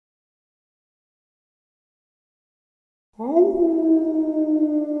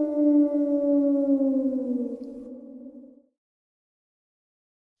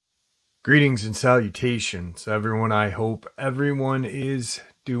Greetings and salutations, everyone. I hope everyone is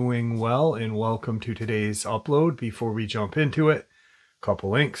doing well, and welcome to today's upload. Before we jump into it, a couple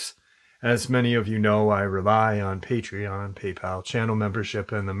links. As many of you know, I rely on Patreon, PayPal, channel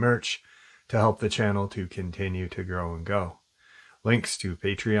membership, and the merch to help the channel to continue to grow and go. Links to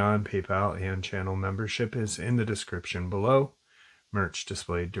Patreon, PayPal, and channel membership is in the description below. Merch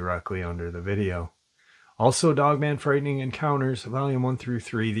displayed directly under the video. Also, Dogman Frightening Encounters, Volume 1 through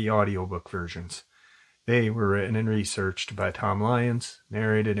 3, the audiobook versions. They were written and researched by Tom Lyons,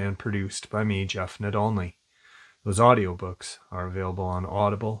 narrated and produced by me, Jeff Nadolny. Those audiobooks are available on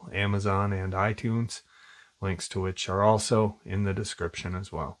Audible, Amazon, and iTunes, links to which are also in the description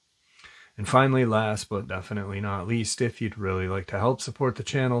as well. And finally, last but definitely not least, if you'd really like to help support the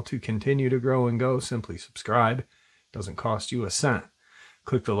channel to continue to grow and go, simply subscribe. It doesn't cost you a cent.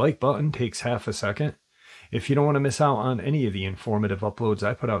 Click the like button, takes half a second. If you don't want to miss out on any of the informative uploads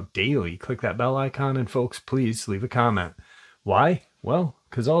I put out daily, click that bell icon, and folks, please leave a comment. Why? Well,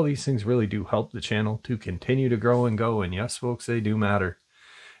 because all these things really do help the channel to continue to grow and go, and yes, folks, they do matter.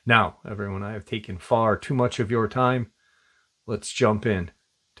 Now, everyone, I have taken far too much of your time. Let's jump in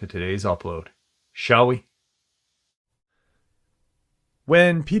to today's upload, shall we?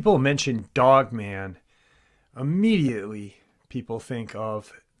 When people mention Dogman, immediately people think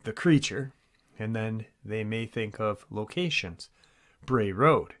of the creature, and then they may think of locations. Bray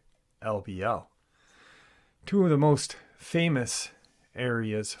Road, LBL. Two of the most famous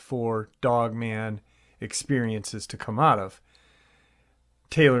areas for Dogman experiences to come out of.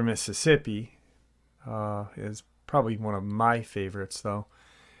 Taylor, Mississippi is probably one of my favorites, though.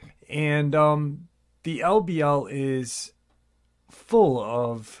 And the LBL is full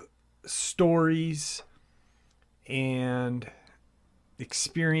of stories and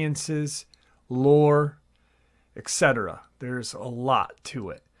experiences, lore, etc. There's a lot to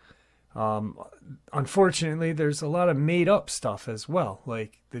it. Unfortunately, there's a lot of made-up stuff as well,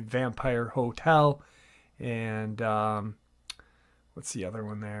 like the Vampire Hotel and what's the other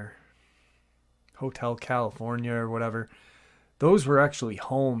one there? Hotel California or whatever. Those were actually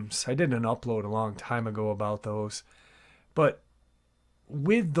homes. I did an upload a long time ago about those. But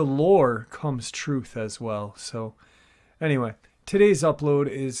with the lore comes truth as well. So anyway, today's upload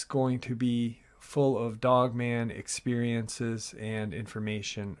is going to be full of Dogman experiences and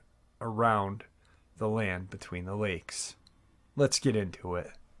information around the land between the lakes. Let's get into it.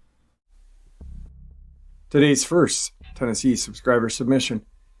 Today's first Tennessee subscriber submission.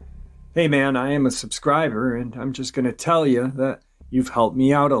 Hey man, I am a subscriber, and I'm just going to tell you that you've helped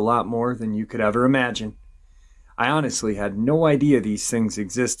me out a lot more than you could ever imagine. I honestly had no idea these things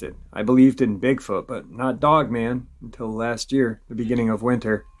existed. I believed in Bigfoot, but not Dogman until last year, the beginning of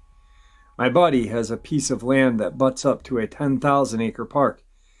winter. My buddy has a piece of land that butts up to a 10,000-acre park.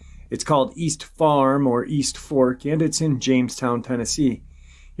 It's called East Farm or East Fork, and it's in Jamestown, Tennessee.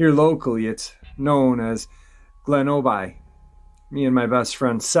 Here locally, it's known as Glen Obi. Me and my best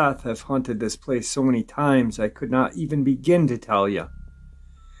friend Seth have hunted this place so many times I could not even begin to tell you.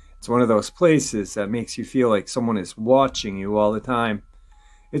 It's one of those places that makes you feel like someone is watching you all the time.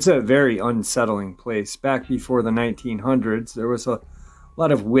 It's a very unsettling place. Back before the 1900s, there was a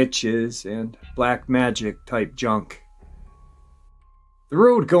lot of witches and black magic type junk. The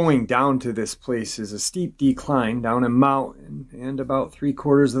road going down to this place is a steep decline down a mountain, and about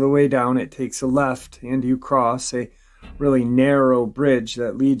 3/4 of the way down it takes a left and you cross a really narrow bridge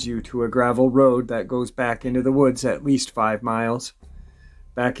that leads you to a gravel road that goes back into the woods at least 5 miles.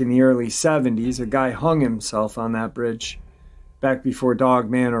 Back in the early 70s, a guy hung himself on that bridge. Back before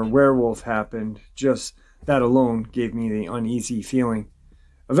Dogman or werewolf happened, just that alone gave me the uneasy feeling.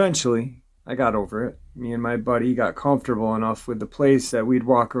 Eventually, I got over it. Me and my buddy got comfortable enough with the place that we'd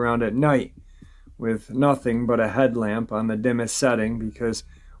walk around at night with nothing but a headlamp on the dimmest setting because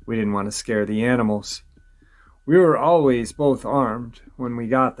we didn't want to scare the animals. We were always both armed when we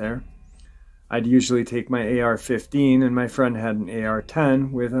got there. I'd usually take my AR-15 and my friend had an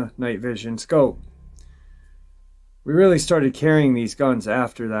AR-10 with a night vision scope. We really started carrying these guns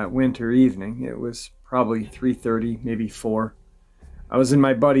after that winter evening. It was probably 3:30, maybe 4. I was in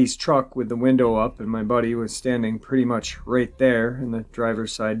my buddy's truck with the window up, and my buddy was standing pretty much right there in the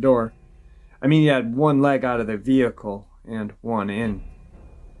driver's side door. I mean, he had one leg out of the vehicle and one in.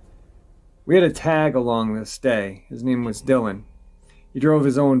 We had a tag along this day. His name was Dylan. He drove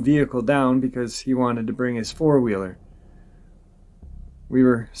his own vehicle down because he wanted to bring his four-wheeler. We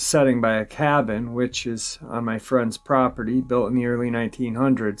were setting by a cabin, which is on my friend's property, built in the early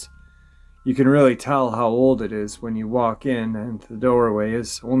 1900s. You can really tell how old it is when you walk in, and the doorway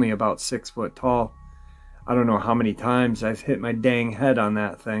is only about 6 foot tall. I don't know how many times I've hit my dang head on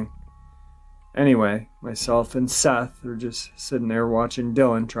that thing. Anyway, myself and Seth are just sitting there watching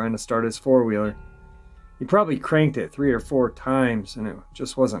Dylan trying to start his four-wheeler. He probably cranked it 3 or 4 times and it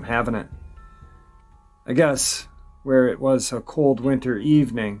just wasn't having it. I guess where it was a cold winter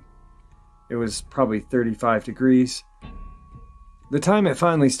evening, it was probably 35 degrees. The time it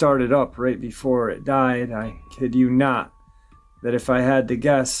finally started up right before it died, I kid you not, that if I had to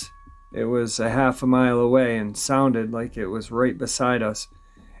guess, it was a half a mile away and sounded like it was right beside us.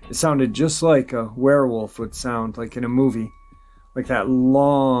 It sounded just like a werewolf would sound, like in a movie. Like that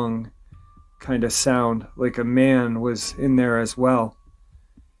long kind of sound, like a man was in there as well.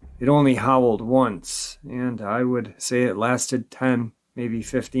 It only howled once, and I would say it lasted 10, maybe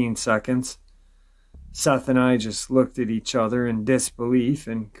 15 seconds. Seth and I just looked at each other in disbelief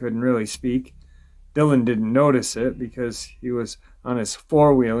and couldn't really speak. Dylan didn't notice it because he was on his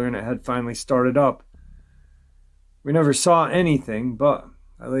four-wheeler and it had finally started up. We never saw anything, but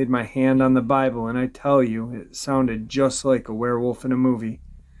I laid my hand on the Bible and I tell you, it sounded just like a werewolf in a movie.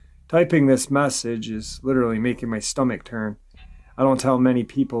 Typing this message is literally making my stomach turn. I don't tell many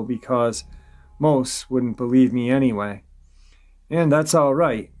people because most wouldn't believe me anyway. And that's all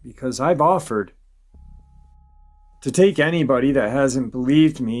right, because I've offered to take anybody that hasn't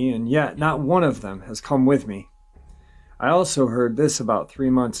believed me, and yet not one of them has come with me. I also heard this about 3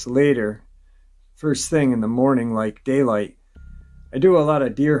 months later, first thing in the morning like daylight. I do a lot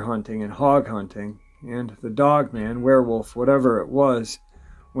of deer hunting and hog hunting, and the Dogman, werewolf, whatever it was,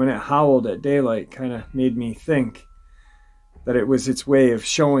 when it howled at daylight kind of made me think that it was its way of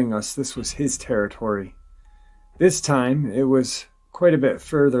showing us this was his territory. This time it was quite a bit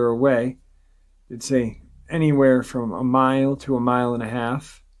further away. It'd say anywhere from a mile to a mile and a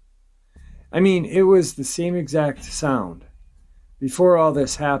half. I mean, it was the same exact sound. Before all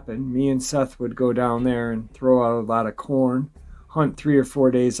this happened, me and Seth would go down there and throw out a lot of corn, hunt 3 or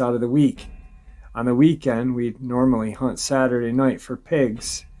 4 days out of the week. On the weekend, we'd normally hunt Saturday night for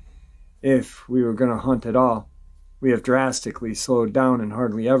pigs, if we were going to hunt at all. We have drastically slowed down and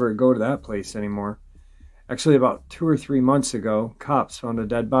hardly ever go to that place anymore. Actually, about 2 or 3 months ago, cops found a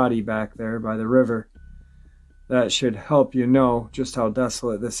dead body back there by the river. That should help you know just how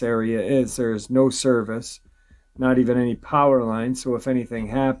desolate this area is. There is no service, not even any power lines, so if anything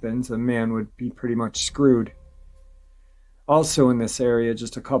happens, a man would be pretty much screwed. Also in this area,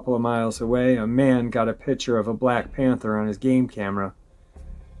 just a couple of miles away, a man got a picture of a black panther on his game camera.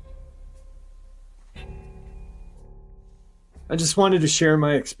 I just wanted to share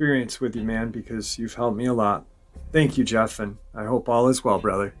my experience with you, man, because you've helped me a lot. Thank you, Jeff, and I hope all is well,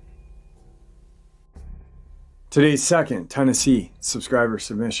 brother. Today's second Tennessee subscriber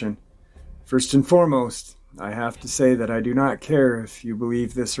submission. First and foremost, I have to say that I do not care if you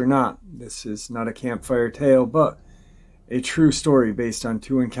believe this or not. This is not a campfire tale, but a true story based on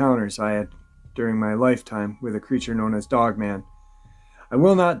 2 encounters I had during my lifetime with a creature known as Dogman. I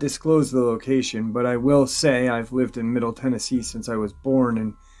will not disclose the location, but I will say I've lived in Middle Tennessee since I was born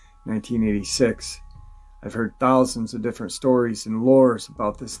in 1986. I've heard thousands of different stories and lores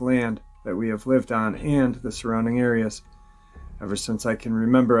about this land that we have lived on and the surrounding areas. Ever since I can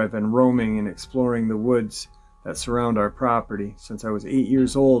remember, I've been roaming and exploring the woods that surround our property since I was 8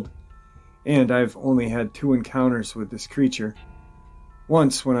 years old, and I've only had 2 encounters with this creature.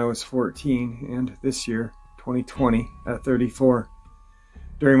 Once when I was 14, and this year, 2020, at 34.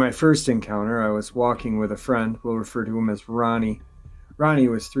 During my first encounter, I was walking with a friend. We'll refer to him as Ronnie. Ronnie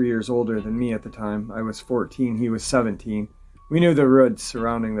was 3 years older than me at the time. I was 14, he was 17. We knew the woods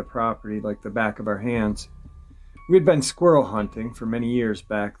surrounding the property like the back of our hands. We had been squirrel hunting for many years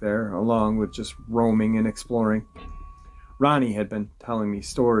back there, along with just roaming and exploring. Ronnie had been telling me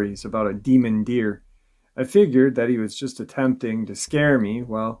stories about a demon deer. I figured that he was just attempting to scare me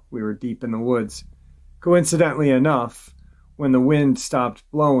while we were deep in the woods. Coincidentally enough, when the wind stopped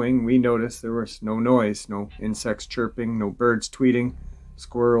blowing, we noticed there was no noise, no insects chirping, no birds tweeting,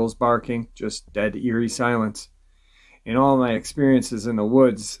 squirrels barking, just dead eerie silence. In all my experiences in the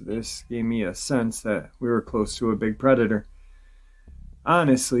woods, this gave me a sense that we were close to a big predator.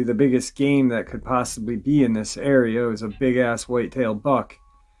 Honestly, the biggest game that could possibly be in this area was a big-ass white-tailed buck.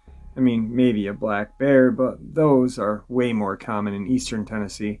 I mean, maybe a black bear, but those are way more common in eastern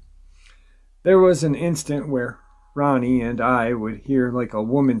Tennessee. There was an instant where Ronnie and I would hear like a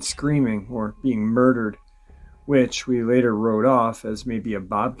woman screaming or being murdered, which we later wrote off as maybe a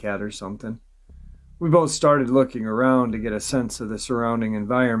bobcat or something. We both started looking around to get a sense of the surrounding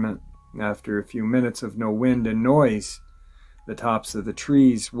environment. After a few minutes of no wind and noise, The tops of the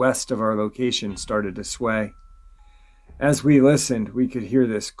trees west of our location started to sway. As we listened, we could hear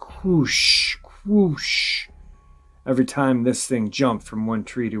this whoosh, whoosh, every time this thing jumped from one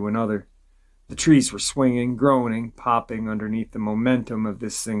tree to another. The trees were swinging, groaning, popping underneath the momentum of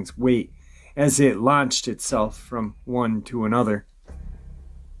this thing's weight as it launched itself from one to another.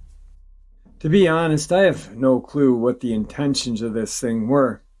 To be honest, I have no clue what the intentions of this thing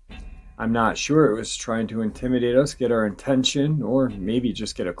were. I'm not sure it was trying to intimidate us, get our attention, or maybe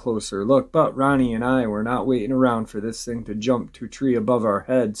just get a closer look, but Ronnie and I were not waiting around for this thing to jump to a tree above our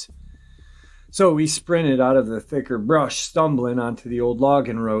heads. So we sprinted out of the thicker brush, stumbling onto the old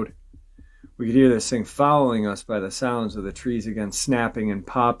logging road. We could hear this thing following us by the sounds of the trees again snapping and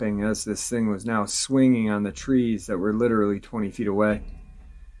popping as this thing was now swinging on the trees that were literally 20 feet away.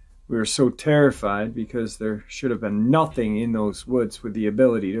 We were so terrified because there should have been nothing in those woods with the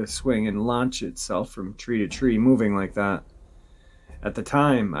ability to swing and launch itself from tree to tree moving like that. At the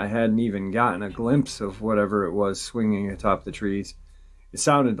time, I hadn't even gotten a glimpse of whatever it was swinging atop the trees. It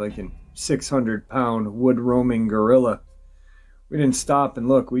sounded like a 600-pound wood-roaming gorilla. We didn't stop and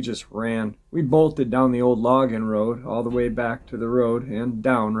look, we just ran. We bolted down the old logging road all the way back to the road and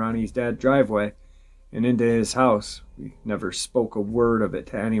down Ronnie's dad's driveway and into his house. We never spoke a word of it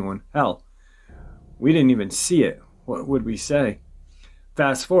to anyone. Hell, we didn't even see it. What would we say?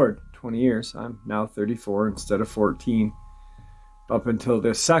 Fast forward 20 years. I'm now 34 instead of 14. Up until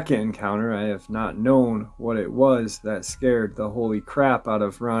this second encounter, I have not known what it was that scared the holy crap out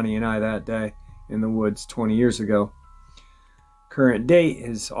of Ronnie and I that day in the woods 20 years ago. Current date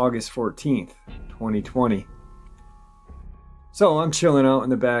is August 14th, 2020. So I'm chilling out in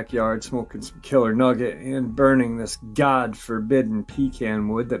the backyard, smoking some killer nugget and burning this God-forbidden pecan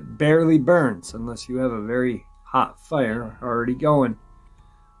wood that barely burns unless you have a very hot fire already going.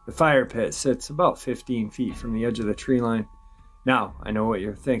 The fire pit sits about 15 feet from the edge of the tree line. Now, I know what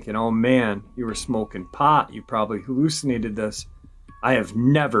you're thinking. Oh man, you were smoking pot. You probably hallucinated this. I have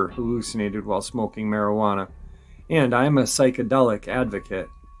never hallucinated while smoking marijuana, and I'm a psychedelic advocate.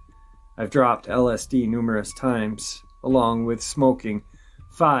 I've dropped LSD numerous times, along with smoking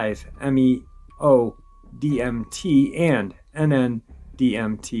 5-MeO-DMT and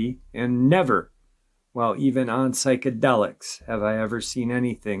NN-DMT, and never, while even on psychedelics, have I ever seen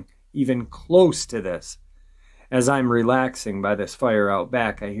anything even close to this. As I'm relaxing by this fire out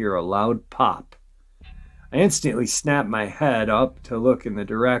back, I hear a loud pop. I instantly snap my head up to look in the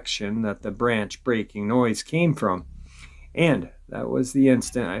direction that the branch breaking noise came from, and that was the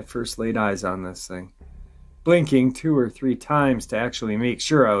instant I first laid eyes on this thing. Blinking 2 or 3 times to actually make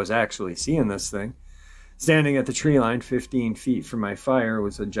sure I was actually seeing this thing. Standing at the tree line 15 feet from my fire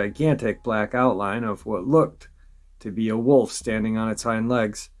was a gigantic black outline of what looked to be a wolf standing on its hind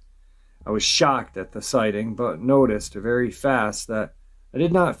legs. I was shocked at the sighting, but noticed very fast that I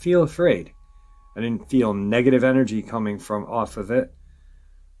did not feel afraid. I didn't feel negative energy coming from off of it.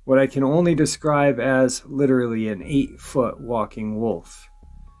 What I can only describe as literally an 8-foot walking wolf.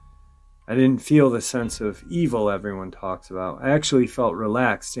 I didn't feel the sense of evil everyone talks about. I actually felt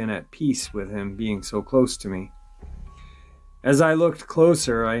relaxed and at peace with him being so close to me. As I looked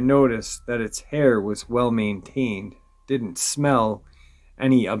closer, I noticed that its hair was well maintained, didn't smell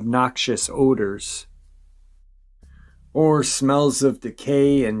any obnoxious odors or smells of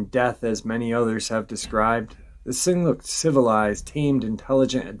decay and death as many others have described. This thing looked civilized, tamed,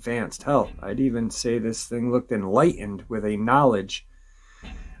 intelligent, advanced. Hell, I'd even say this thing looked enlightened with a knowledge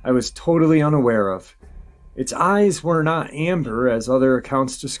I was totally unaware of. Its eyes were not amber as other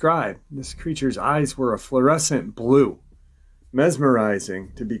accounts describe. This creature's eyes were a fluorescent blue.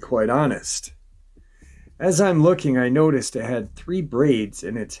 Mesmerizing, to be quite honest. As I'm looking, I noticed it had 3 braids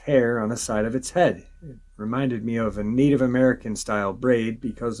in its hair on the side of its head. It reminded me of a Native American style braid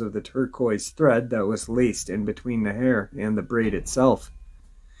because of the turquoise thread that was laced in between the hair and the braid itself.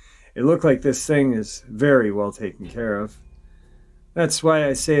 It looked like this thing is very well taken care of. That's why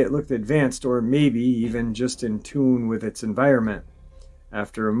I say it looked advanced, or maybe even just in tune with its environment.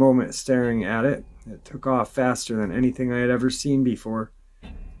 After a moment staring at it, it took off faster than anything I had ever seen before,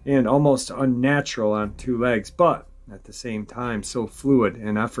 and almost unnatural on 2 legs, but at the same time so fluid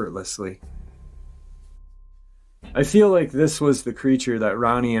and effortlessly. I feel like this was the creature that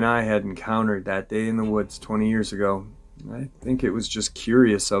Ronnie and I had encountered that day in the woods 20 years ago. I think it was just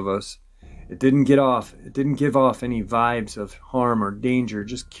curious of us. It didn't give off any vibes of harm or danger,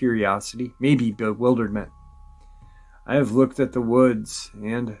 just curiosity, maybe bewilderment. I have looked at the woods,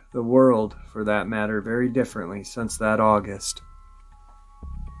 and the world, for that matter, very differently since that August.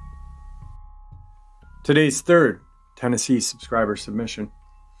 Today's third Tennessee subscriber submission.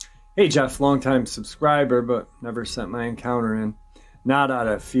 Hey Jeff, longtime subscriber, but never sent my encounter in. Not out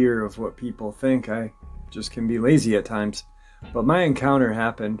of fear of what people think, I just can be lazy at times. But my encounter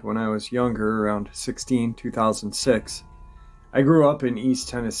happened when I was younger, around 16, 2006. I grew up in East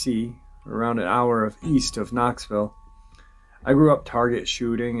Tennessee, around an hour east of Knoxville. I grew up target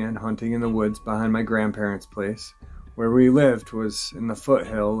shooting and hunting in the woods behind my grandparents' place. Where we lived was in the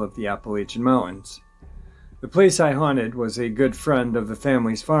foothill of the Appalachian Mountains. The place I hunted was a good friend of the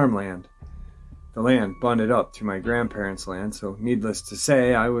family's farmland. The land butted up to my grandparents' land, so needless to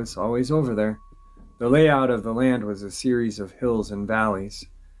say, I was always over there. The layout of the land was a series of hills and valleys.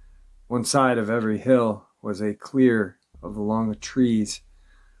 One side of every hill was a clear of long trees,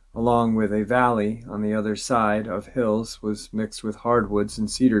 along with a valley on the other side of hills was mixed with hardwoods and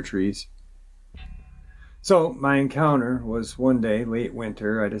cedar trees. So my encounter was one day, late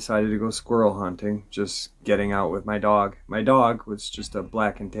winter, I decided to go squirrel hunting, just getting out with my dog. My dog was just a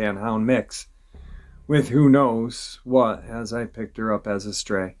black and tan hound mix, with who knows what, as I picked her up as a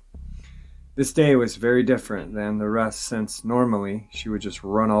stray. This day was very different than the rest, since normally she would just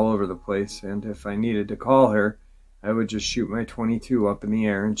run all over the place, and if I needed to call her, I would just shoot my .22 up in the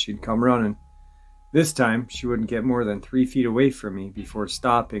air and she'd come running. This time, she wouldn't get more than 3 feet away from me before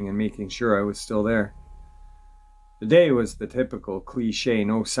stopping and making sure I was still there. The day was the typical cliche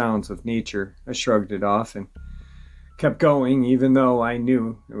no sounds of nature. I shrugged it off and kept going, even though I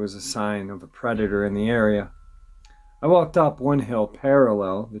knew it was a sign of a predator in the area. I walked up one hill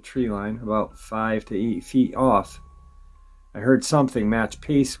parallel the tree line, about 5 to 8 feet off. I heard something match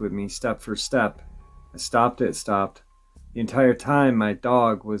pace with me step for step. I stopped, it stopped. The entire time my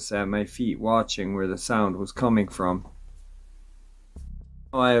dog was at my feet watching where the sound was coming from.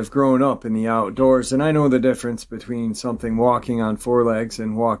 I have grown up in the outdoors, and I know the difference between something walking on 4 legs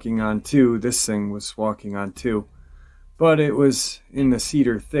and walking on 2. This thing was walking on 2. But it was in the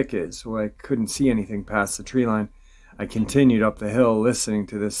cedar thicket, so I couldn't see anything past the tree line. I continued up the hill, listening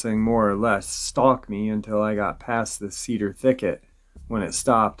to this thing more or less stalk me until I got past the cedar thicket, when it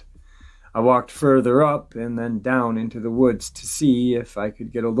stopped. I walked further up and then down into the woods to see if I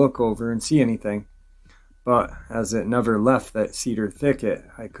could get a look over and see anything. But as it never left that cedar thicket,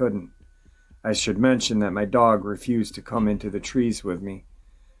 I couldn't. I should mention that my dog refused to come into the trees with me.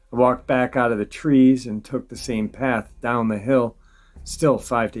 I walked back out of the trees and took the same path down the hill, still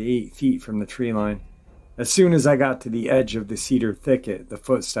 5 to 8 feet from the tree line. As soon as I got to the edge of the cedar thicket, the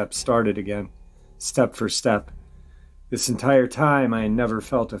footsteps started again, step for step. This entire time, I never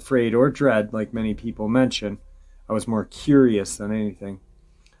felt afraid or dread like many people mention. I was more curious than anything.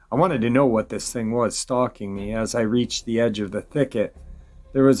 I wanted to know what this thing was stalking me. As I reached the edge of the thicket,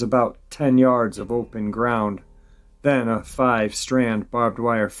 there was about 10 yards of open ground, then a 5-strand barbed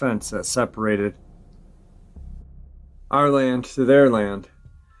wire fence that separated our land to their land.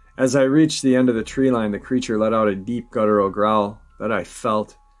 As I reached the end of the tree line, the creature let out a deep guttural growl that I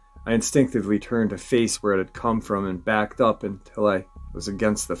felt. I instinctively turned to face where it had come from and backed up until I was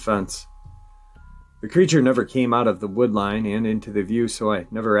against the fence. The creature never came out of the wood line and into the view, so I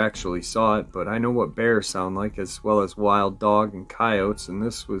never actually saw it, but I know what bears sound like as well as wild dog and coyotes, and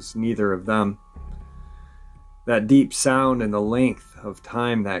this was neither of them. That deep sound and the length of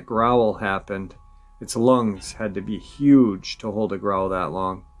time that growl happened, its lungs had to be huge to hold a growl that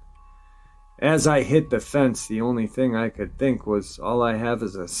long. As I hit the fence, the only thing I could think was all I have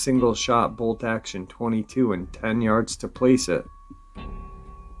is a single-shot bolt-action .22 and 10 yards to place it.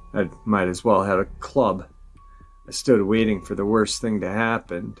 I might as well have a club. I stood waiting for the worst thing to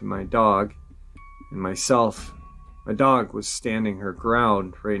happen to my dog and myself. My dog was standing her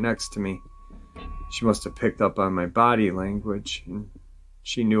ground right next to me. She must have picked up on my body language, and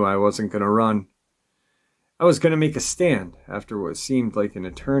she knew I wasn't going to run. I was going to make a stand. After what seemed like an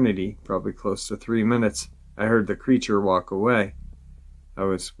eternity, probably close to 3 minutes, I heard the creature walk away. I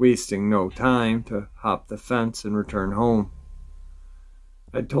was wasting no time to hop the fence and return home.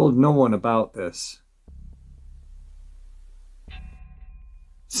 I told no one about this,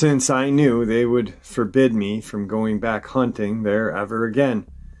 since I knew they would forbid me from going back hunting there ever again.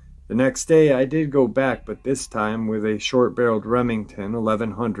 The next day I did go back, but this time with a short-barreled Remington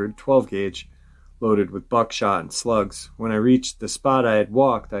 1100 12-gauge, loaded with buckshot and slugs. When I reached the spot I had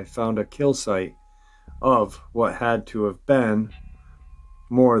walked, I found a kill site of what had to have been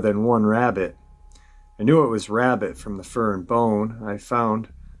more than one rabbit. I knew it was rabbit from the fur and bone I found.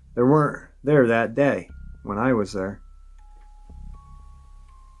 There weren't there that day when I was there.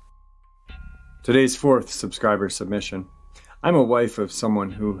 Today's 4th subscriber submission. I'm a wife of someone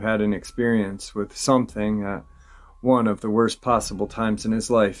who had an experience with something at one of the worst possible times in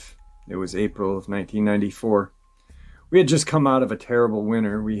his life. It was April of 1994. We had just come out of a terrible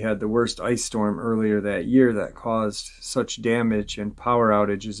winter. We had the worst ice storm earlier that year that caused such damage and power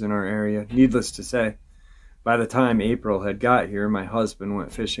outages in our area. Needless to say, by the time April had got here, my husband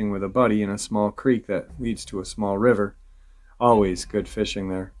went fishing with a buddy in a small creek that leads to a small river. Always good fishing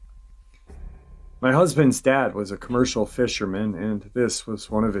there. My husband's dad was a commercial fisherman, and this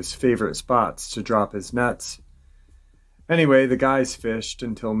was one of his favorite spots to drop his nets. Anyway, the guys fished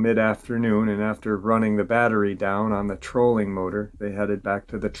until mid-afternoon, and after running the battery down on the trolling motor, they headed back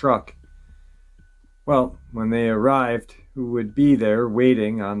to the truck. Well, when they arrived, who would be there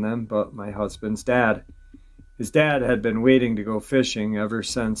waiting on them but my husband's dad? His dad had been waiting to go fishing ever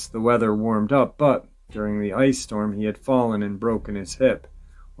since the weather warmed up, but during the ice storm he had fallen and broken his hip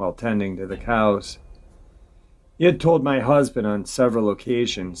while tending to the cows. He had told my husband on several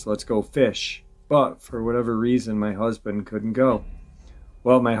occasions, "Let's go fish," but for whatever reason my husband couldn't go.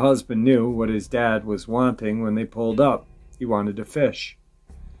 Well, my husband knew what his dad was wanting when they pulled up. He wanted to fish.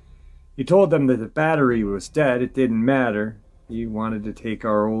 He told them that the battery was dead. It didn't matter. He wanted to take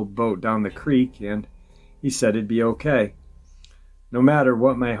our old boat down the creek, and he said it'd be okay. No matter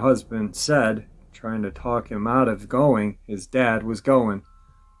what my husband said, trying to talk him out of going, his dad was going.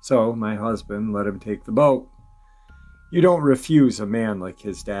 So my husband let him take the boat. You don't refuse a man like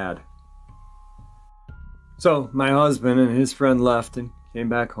his dad. So my husband and his friend left and came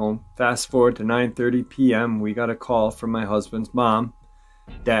back home. Fast forward to 9:30 p.m., we got a call from my husband's mom.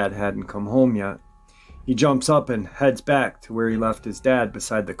 Dad hadn't come home yet. He jumps up and heads back to where he left his dad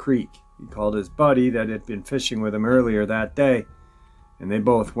beside the creek. He called his buddy that had been fishing with him earlier that day, and they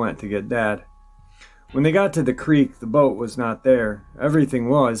both went to get Dad. When they got to the creek, the boat was not there. Everything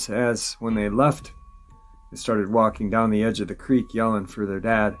was as when they left. They started walking down the edge of the creek yelling for their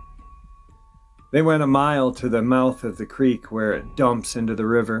dad. They went a mile to the mouth of the creek where it dumps into the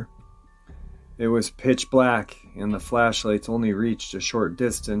river. It was pitch black, and the flashlights only reached a short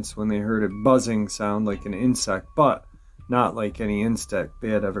distance when they heard a buzzing sound like an insect, but not like any insect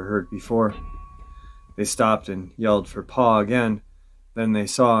they had ever heard before. They stopped and yelled for Pa again. Then they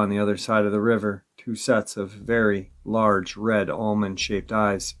saw on the other side of the river 2 sets of very large red almond-shaped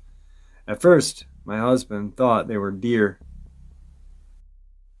eyes. At first, my husband thought they were deer.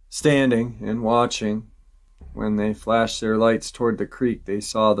 Standing and watching, when they flashed their lights toward the creek, they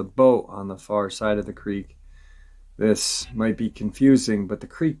saw the boat on the far side of the creek. This might be confusing, but the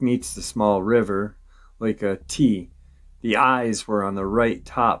creek meets the small river like a T. The eyes were on the right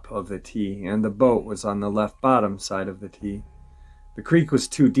top of the T, and the boat was on the left bottom side of the T. The creek was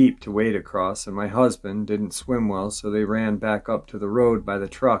too deep to wade across, and my husband didn't swim well, so they ran back up to the road by the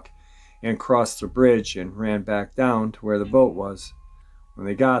truck and crossed the bridge and ran back down to where the boat was. When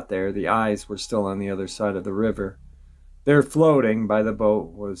they got there, the eyes were still on the other side of the river. There floating by the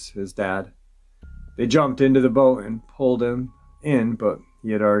boat was his dad. They jumped into the boat and pulled him in, but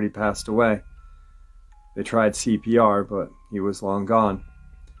he had already passed away. They tried CPR, but he was long gone.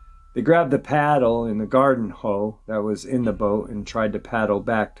 They grabbed the paddle and the garden hoe that was in the boat and tried to paddle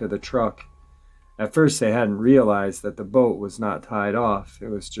back to the truck. At first they hadn't realized that the boat was not tied off. It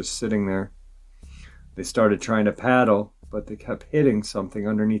was just sitting there. They started trying to paddle, but they kept hitting something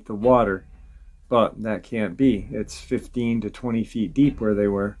underneath the water. But that can't be. It's 15 to 20 feet deep where they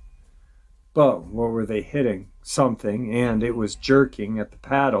were. But what were they hitting? Something, and it was jerking at the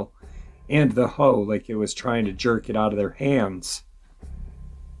paddle and the hoe like it was trying to jerk it out of their hands.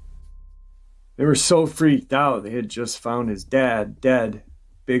 They were so freaked out. They had just found his dad dead.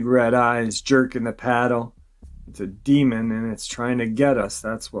 Big red eyes jerking the paddle. It's a demon and it's trying to get us.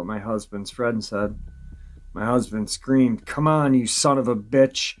 That's what my husband's friend said. My husband screamed, "Come on, you son of a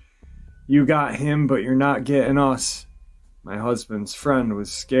bitch. You got him, but you're not getting us." My husband's friend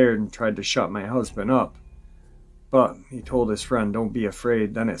was scared and tried to shut my husband up. But he told his friend, "Don't be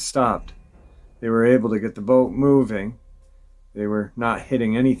afraid." Then it stopped. They were able to get the boat moving. They were not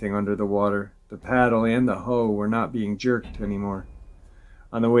hitting anything under the water. The paddle and the hoe were not being jerked anymore.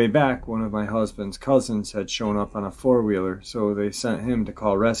 On the way back, one of my husband's cousins had shown up on a four-wheeler, so they sent him to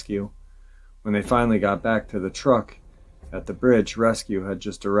call rescue. When they finally got back to the truck at the bridge, rescue had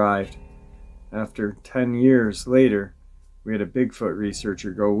just arrived. After 10 years later, we had a Bigfoot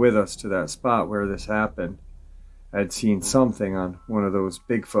researcher go with us to that spot where this happened. I had seen something on one of those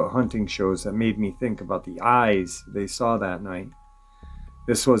Bigfoot hunting shows that made me think about the eyes they saw that night.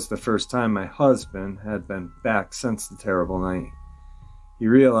 This was the first time my husband had been back since the terrible night. He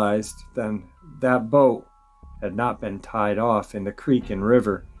realized then that boat had not been tied off in the creek and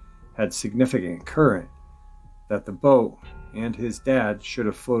river, had significant current, that the boat and his dad should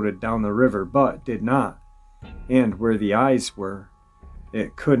have floated down the river but did not, and where the eyes were,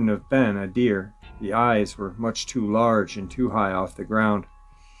 it couldn't have been a deer. The eyes were much too large and too high off the ground.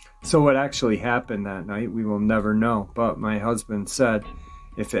 So what actually happened that night, we will never know, but my husband said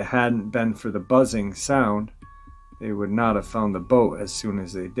if it hadn't been for the buzzing sound, they would not have found the boat as soon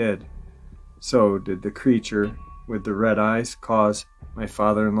as they did. So did the creature with the red eyes cause my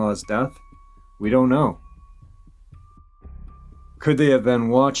father-in-law's death? We don't know. Could they have been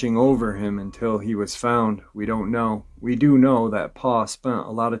watching over him until he was found? We don't know. We do know that Pa spent a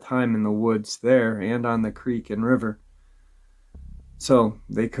lot of time in the woods there and on the creek and river. So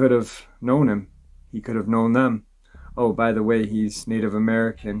they could have known him. He could have known them. Oh, by the way, he's Native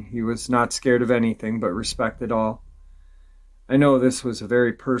American. He was not scared of anything but respected all. I know this was a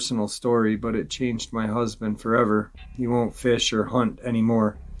very personal story, but it changed my husband forever. He won't fish or hunt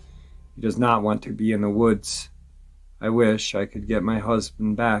anymore. He does not want to be in the woods. I wish I could get my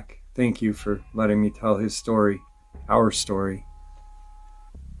husband back. Thank you for letting me tell his story, our story.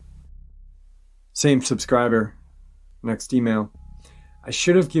 Same subscriber. Next email. I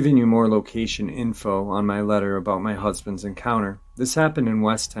should have given you more location info on my letter about my husband's encounter. This happened in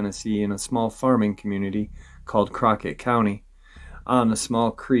West Tennessee in a small farming community called Crockett County, on a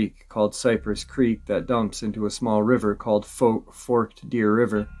small creek called Cypress Creek that dumps into a small river called Forked Deer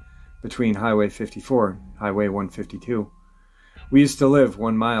River between Highway 54 and Highway 152. We used to live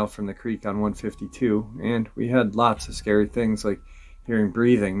 1 mile from the creek on 152, and we had lots of scary things like hearing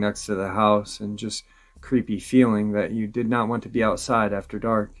breathing next to the house and just creepy feeling that you did not want to be outside after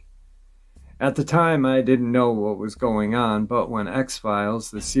dark. At the time, I didn't know what was going on, but when X-Files,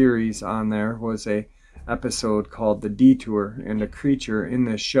 the series on there, was a episode called The Detour, and a creature in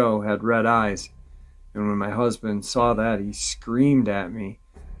this show had red eyes. And when my husband saw that, he screamed at me,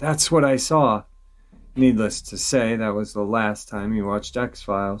 "That's what I saw!" Needless to say, that was the last time he watched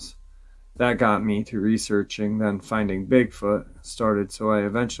X-Files. That got me to researching, then finding Bigfoot started, so I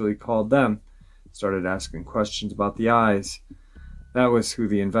eventually called them, started asking questions about the eyes. That was who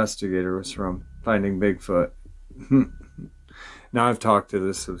the investigator was from, Finding Bigfoot. Now I've talked to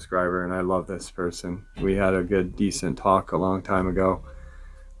this subscriber and I love this person. We had a good, decent talk a long time ago.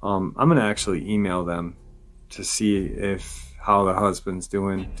 I'm going to actually email them to see how the husband's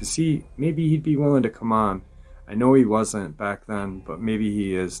doing, to see maybe he'd be willing to come on. I know he wasn't back then, but maybe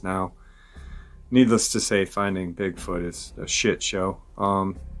he is now. Needless to say, Finding Bigfoot is a shit show.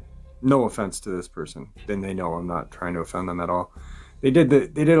 No offense to this person. Then they know I'm not trying to offend them at all. They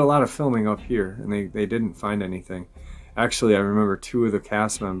did a lot of filming up here, and they didn't find anything. Actually, I remember 2 of the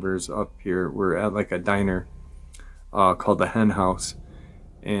cast members up here were at like a diner called the Hen House,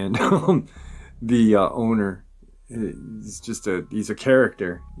 and the owner he's a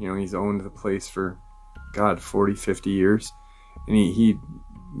character. You know, he's owned the place for 40, 50 years, and he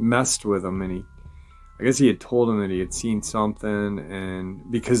messed with them, and I guess he had told him that he had seen something,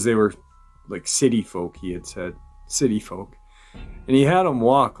 and because they were like city folk, he had said city folk, and he had them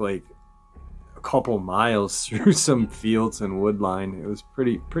walk like a couple miles through some fields and wood line. It was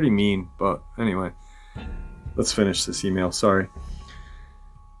pretty mean, but anyway, let's finish this email. Sorry.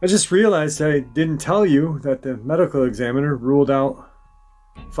 I just realized I didn't tell you that the medical examiner ruled out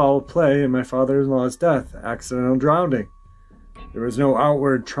foul play in my father-in-law's death, accidental drowning. There was no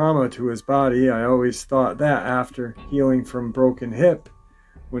outward trauma to his body. I always thought that after healing from broken hip,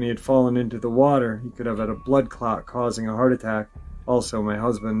 when he had fallen into the water, he could have had a blood clot causing a heart attack. Also, my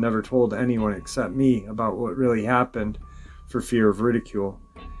husband never told anyone except me about what really happened for fear of ridicule.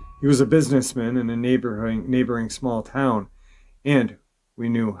 He was a businessman in a neighboring small town, and we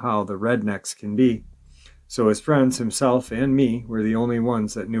knew how the rednecks can be. So his friends, himself, and me were the only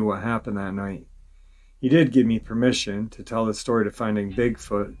ones that knew what happened that night. He did give me permission to tell the story to Finding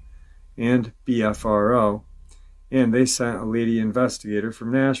Bigfoot and BFRO, and they sent a lady investigator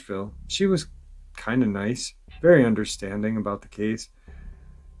from Nashville. She was kind of nice, very understanding about the case.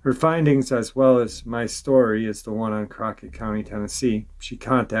 Her findings, as well as my story, is the one on Crockett County, Tennessee. She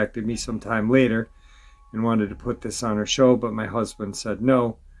contacted me sometime later and wanted to put this on her show, but my husband said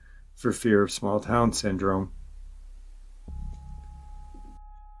no for fear of small town syndrome.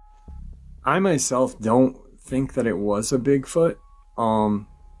 I myself don't think that it was a Bigfoot.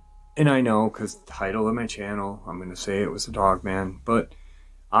 And I know because the title of my channel, I'm going to say it was a Dogman, but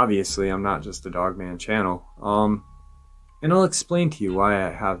obviously I'm not just a Dogman channel. And I'll explain to you why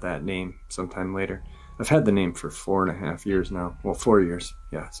I have that name sometime later. I've had the name for 4.5 years now. Well, 4 years.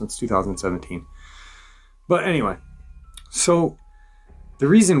 Yeah, since 2017. But anyway, so the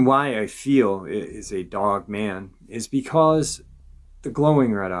reason why I feel it is a Dogman is because the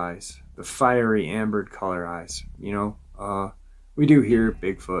glowing red eyes, the fiery ambered color eyes, you know, we do hear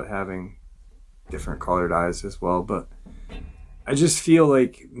Bigfoot having different colored eyes as well, but I just feel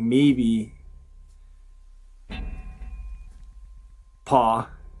like maybe paw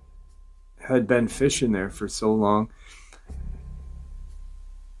had been fishing there for so long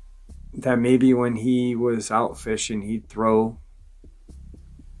that maybe when he was out fishing, he'd throw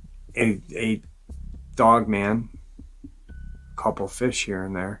a Dogman, a couple fish here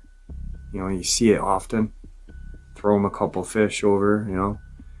and there. You know, you see it often. Throw him a couple fish over, you know.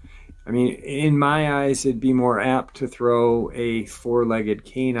 I mean, in my eyes, it'd be more apt to throw a four-legged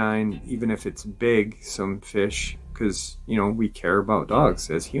canine, even if it's big, some fish, because, you know, we care about dogs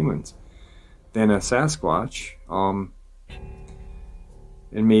as humans, than a Sasquatch.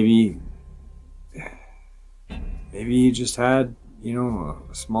 And maybe he just had, you know,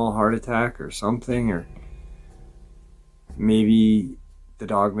 a small heart attack or something, or maybe the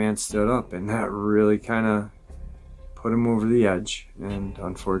Dogman stood up, and that really kind of put him over the edge, and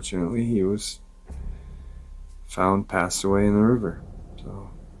unfortunately he was found passed away in the river.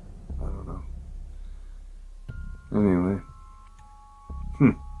 So I don't know. Anyway,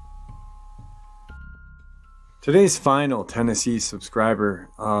 today's final Tennessee subscriber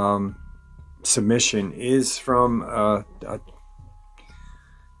submission is from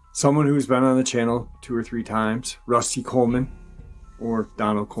someone who's been on the channel 2 or 3 times, Rusty Coleman, or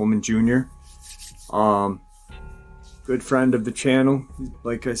Donald Coleman Jr. Good friend of the channel.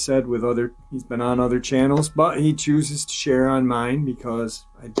 Like I said, he's been on other channels, but he chooses to share on mine because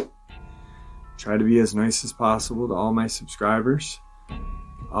I try to be as nice as possible to all my subscribers.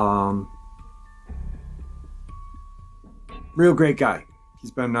 Real great guy.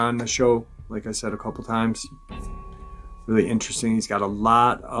 He's been on the show, like I said, a couple times. Really interesting. He's got a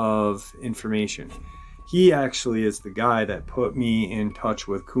lot of information. He actually is the guy that put me in touch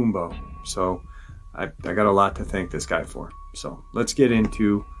with Kumbo. So I got a lot to thank this guy for. So let's get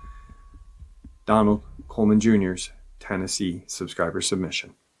into Donald Coleman Jr.'s Tennessee subscriber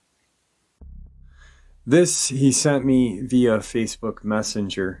submission. This he sent me via Facebook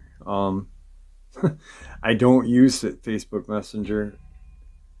Messenger. I don't use it, Facebook Messenger,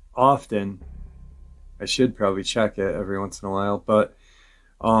 often. I should probably check it every once in a while, but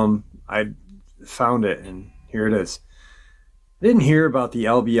I found it, and here it is. I didn't hear about the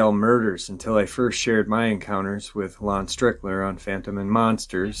LBL murders until I first shared my encounters with Lon Strickler on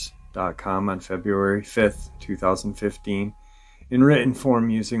phantomandmonsters.com on February 5th, 2015, in written form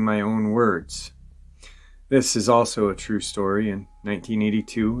using my own words. This is also a true story. In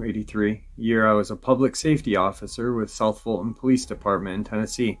 1982-83, year I was a public safety officer with South Fulton Police Department in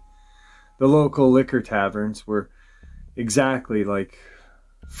Tennessee. The local liquor taverns were exactly like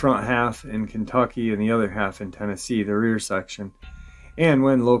front half in Kentucky and the other half in Tennessee, the rear section. And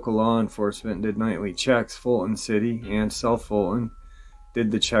when local law enforcement did nightly checks, Fulton City and South Fulton did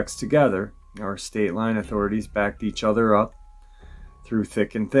the checks together. Our state line authorities backed each other up through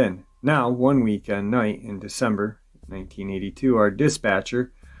thick and thin. Now, one weekend night in December 1982, our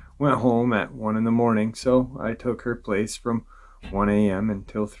dispatcher went home at 1 in the morning, so I took her place from 1 a.m.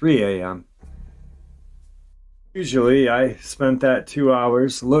 until 3 a.m. Usually, I spent that 2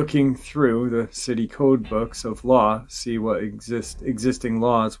 hours looking through the city code books of law, see what existing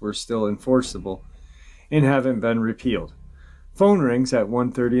laws were still enforceable and haven't been repealed. Phone rings at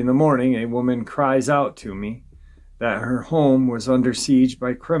 1:30 in the morning. A woman cries out to me that her home was under siege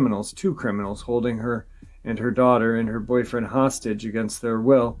by criminals, 2 criminals holding her and her daughter and her boyfriend hostage against their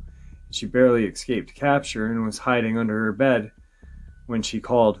will. She barely escaped capture and was hiding under her bed when she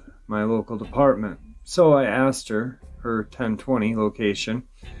called my local department. So I asked her 1020 location.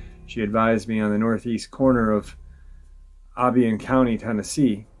 She advised me on the northeast corner of Albion County,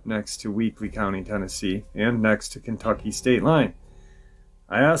 Tennessee, next to Weakley County, Tennessee, and next to Kentucky state line.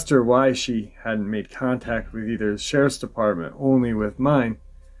 I asked her why she hadn't made contact with either the sheriff's department, only with mine.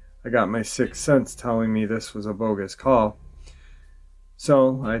 I got my 6th sense telling me this was a bogus call.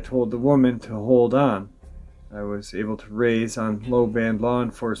 So I told the woman to hold on. I was able to raise on low-band law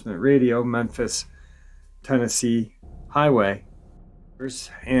enforcement radio Memphis, Tennessee highway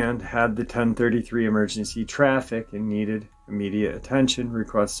and had the 1033 emergency traffic and needed immediate attention,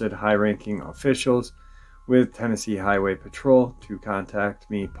 requested high-ranking officials with Tennessee Highway Patrol to contact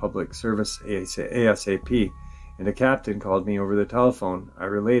me public service ASAP, and a captain called me over the telephone. I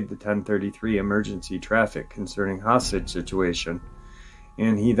relayed the 1033 emergency traffic concerning hostage situation,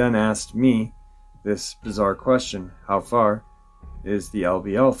 and he then asked me this bizarre question: how far is the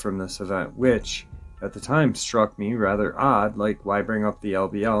LBL from this event? Which at the time struck me rather odd, like why bring up the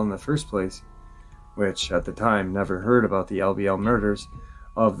LBL in the first place? Which at the time never heard about the LBL murders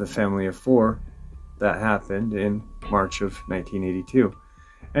of the family of 4 that happened in March of 1982.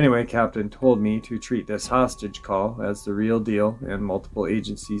 Anyway, Captain told me to treat this hostage call as the real deal, and multiple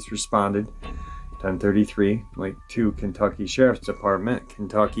agencies responded 1033, Lake 2, Kentucky Sheriff's Department,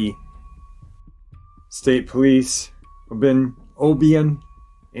 Kentucky State Police, Obion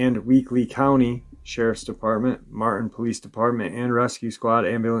and Weakley County Sheriff's Department, Martin Police Department and Rescue Squad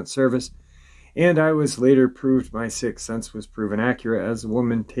Ambulance Service. And I was later proved my sixth sense was proven accurate as the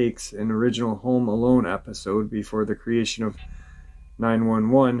woman takes an original Home Alone episode before the creation of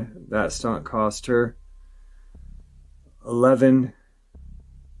 911. That stunt cost her 11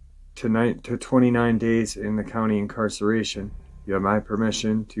 to 29 days in the county incarceration. You have my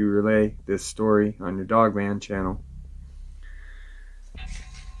permission to relay this story on your Dogman channel.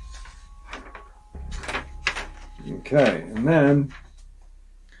 Okay, and then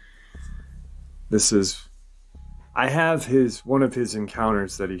this is, I have one of his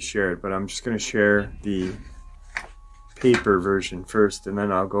encounters that he shared, but I'm just going to share the paper version first, and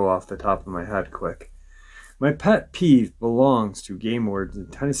then I'll go off the top of my head quick. My pet peeve belongs to game wardens in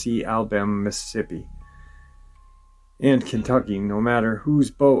Tennessee, Alabama, Mississippi, and Kentucky. No matter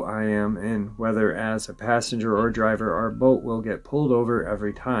whose boat I am in, whether as a passenger or driver, our boat will get pulled over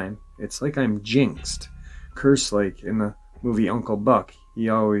every time. It's like I'm jinxed. Cursed like in the movie Uncle Buck. He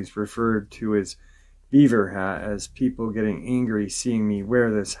always referred to his beaver hat as people getting angry seeing me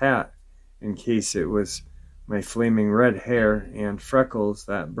wear this hat, in case it was my flaming red hair and freckles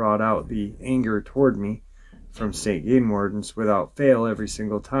that brought out the anger toward me from state game wardens without fail every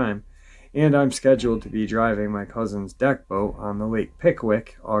single time. And I'm scheduled to be driving my cousin's deck boat on the Lake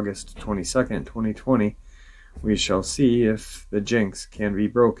Pickwick August 22nd, 2020. We shall see if the jinx can be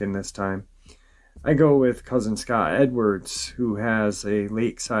broken this time. I go with cousin Scott Edwards, who has a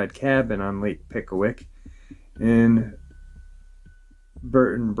lakeside cabin on Lake Pickwick in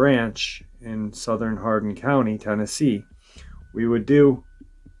Burton Branch in southern Hardin County, Tennessee. We would do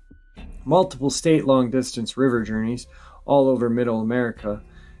multiple state long-distance river journeys all over Middle America,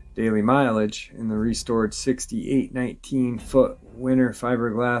 daily mileage in the restored 68-19-foot winter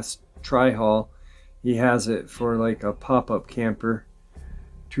fiberglass tri-hull. He has it for like a pop-up camper.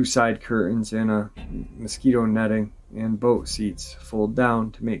 2 side curtains and a mosquito netting, and boat seats fold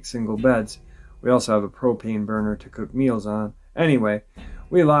down to make single beds. We also have a propane burner to cook meals on. Anyway,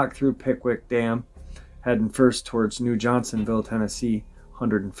 we lock through Pickwick Dam, heading first towards New Johnsonville, Tennessee,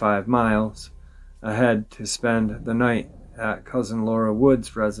 105 miles ahead to spend the night at cousin Laura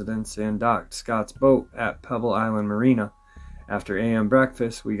Wood's residence and docked Scott's boat at Pebble Island Marina. After AM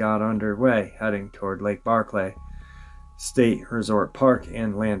breakfast, we got underway, heading toward Lake Barclay State Resort Park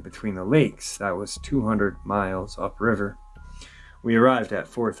and land between the lakes. That was 200 miles upriver. We arrived at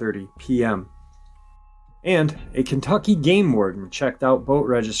 4:30 p.m. And a Kentucky game warden checked out boat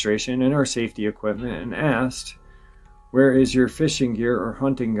registration and our safety equipment and asked, "Where is your fishing gear or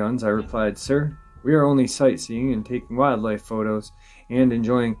hunting guns?" I replied, "Sir, we are only sightseeing and taking wildlife photos and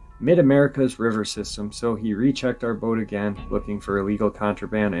enjoying Mid-America's river system." So he rechecked our boat again, looking for illegal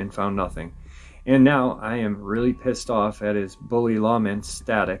contraband, and found nothing. And now I am really pissed off at his bully lawman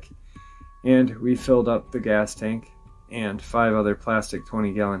static. And we filled up the gas tank and 5 other plastic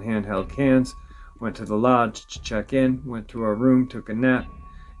 20-gallon handheld cans, went to the lodge to check in, went to our room, took a nap,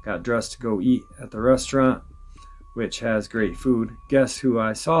 got dressed to go eat at the restaurant, which has great food. Guess who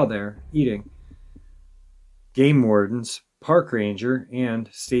I saw there eating? Game wardens, park ranger, and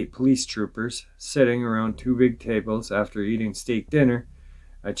state police troopers sitting around 2 big tables after eating steak dinner.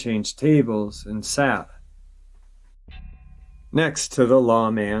 I changed tables and sat next to the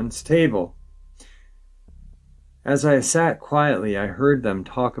lawman's table. As I sat quietly, I heard them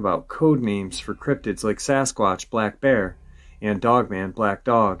talk about code names for cryptids like Sasquatch, Black Bear, and Dogman, Black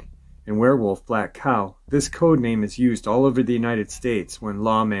Dog, and Werewolf, Black Cow. This code name is used all over the United States when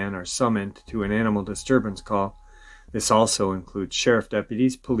lawmen are summoned to an animal disturbance call. This also includes sheriff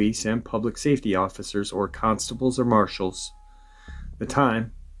deputies, police, and public safety officers or constables or marshals. The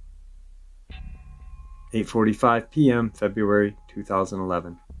time, 8:45 p.m., February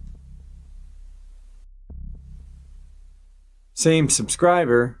 2011. Same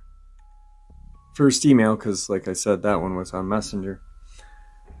subscriber. First email, because like I said, that one was on Messenger.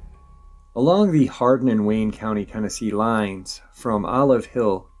 Along the Hardin and Wayne County, Tennessee lines from Olive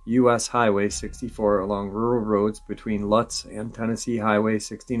Hill, U.S. Highway 64 along rural roads between Lutz and Tennessee Highway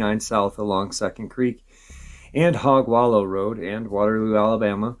 69 south along 2nd Creek and Hog Wallow Road and Waterloo,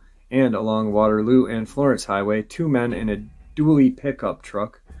 Alabama, and along Waterloo and Florence Highway, 2 men in a dually pickup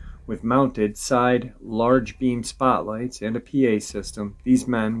truck with mounted side large beam spotlights and a PA system. These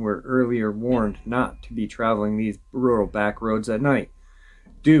men were earlier warned not to be traveling these rural back roads at night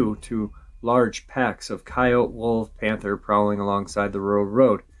due to large packs of coyote, wolf, panther prowling alongside the rural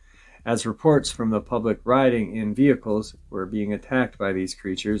road. As reports from the public riding in vehicles were being attacked by these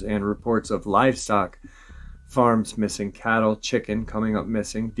creatures, and reports of livestock farms missing cattle, chicken coming up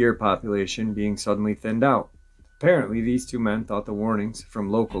missing, deer population being suddenly thinned out. Apparently, these two men thought the warnings from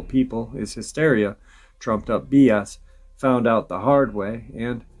local people is hysteria, trumped up BS, found out the hard way,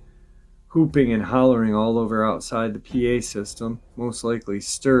 and hooping and hollering all over outside the PA system most likely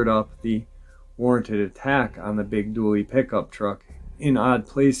stirred up the warranted attack on the big dually pickup truck in odd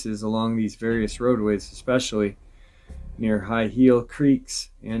places along these various roadways, especially near high-heel creeks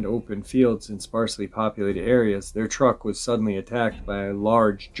and open fields in sparsely populated areas. Their truck was suddenly attacked by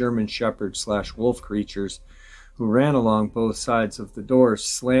large German Shepherd/wolf creatures who ran along both sides of the doors,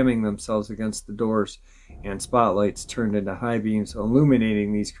 slamming themselves against the doors, and spotlights turned into high beams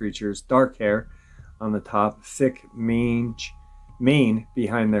illuminating these creatures, dark hair on the top, thick mane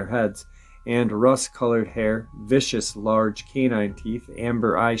behind their heads, and rust-colored hair, vicious large canine teeth,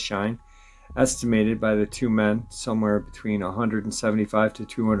 amber eye shine, estimated by the two men somewhere between 175 to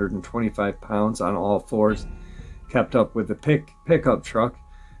 225 pounds on all fours, kept up with the pickup truck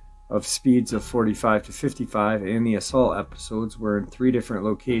of speeds of 45 to 55, and the assault episodes were in 3 different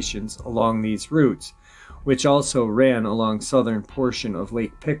locations along these routes, which also ran along southern portion of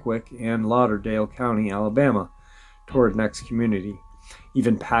Lake Pickwick and Lauderdale County, Alabama, toward next community.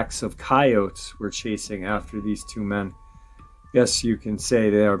 Even packs of coyotes were chasing after these two men. Guess you can say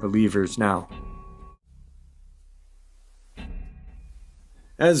they are believers now.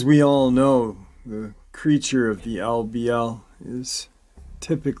 As we all know, the creature of the LBL is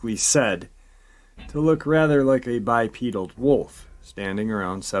typically said to look rather like a bipedal wolf, standing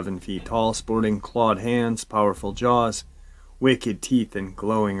around 7 feet tall, sporting clawed hands, powerful jaws, wicked teeth, and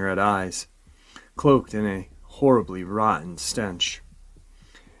glowing red eyes, cloaked in a horribly rotten stench.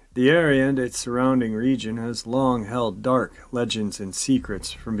 The area and its surrounding region has long held dark legends and secrets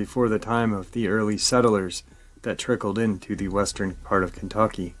from before the time of the early settlers that trickled into the western part of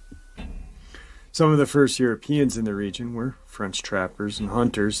Kentucky. Some of the first Europeans in the region were French trappers and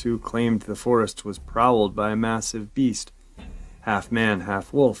hunters who claimed the forest was prowled by a massive beast, half man,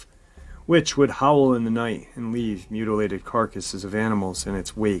 half wolf, which would howl in the night and leave mutilated carcasses of animals in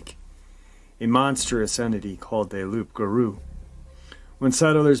its wake, a monstrous entity called the loup-garou. When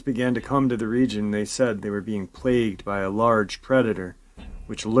settlers began to come to the region, they said they were being plagued by a large predator,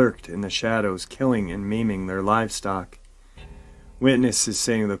 which lurked in the shadows, killing and maiming their livestock. Witnesses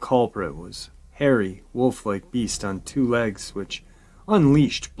saying the culprit was hairy, wolf-like beast on 2 legs, which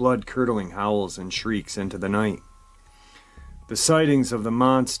unleashed blood-curdling howls and shrieks into the night. The sightings of the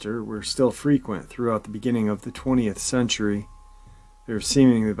monster were still frequent throughout the beginning of the 20th century. There have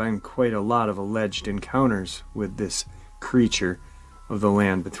seemingly been quite a lot of alleged encounters with this creature of the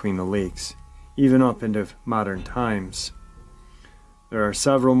land between the lakes, even up into modern times. There are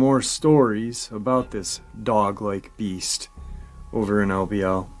several more stories about this dog-like beast over in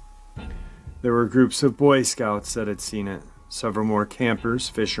LBL. There were groups of Boy Scouts that had seen it, several more campers,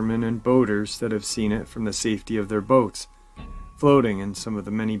 fishermen, and boaters that have seen it from the safety of their boats, floating in some of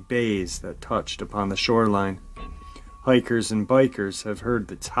the many bays that touched upon the shoreline. Hikers and bikers have heard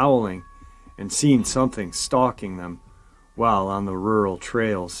its howling and seen something stalking them while on the rural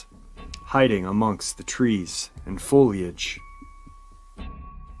trails, hiding amongst the trees and foliage.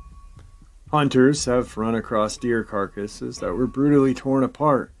 Hunters have run across deer carcasses that were brutally torn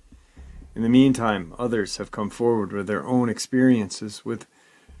apart. In the meantime, others have come forward with their own experiences with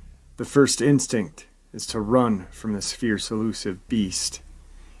the first instinct is to run from this fierce, elusive beast,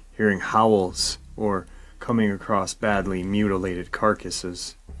 hearing howls or coming across badly mutilated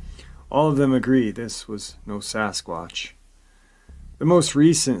carcasses. All of them agree this was no Sasquatch. The most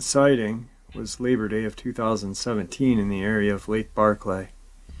recent sighting was Labor Day of 2017 in the area of Lake Barclay.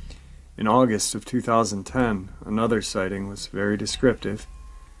 In August of 2010, another sighting was very descriptive.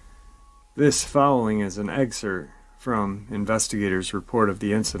 This following is an excerpt from investigators' report of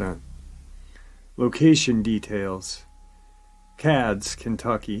the incident. Location details. Cads,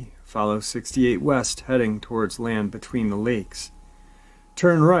 Kentucky. Follow 68 west heading towards land between the lakes.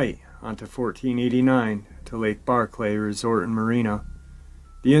 Turn right onto 1489 to Lake Barclay Resort and Marina.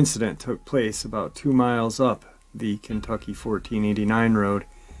 The incident took place about 2 miles up the Kentucky 1489 road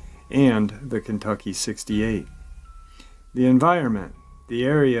and the Kentucky 68. The environment. The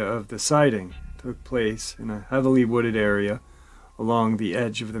area of the sighting took place in a heavily wooded area along the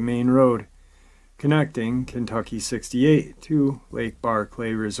edge of the main road connecting Kentucky 68 to Lake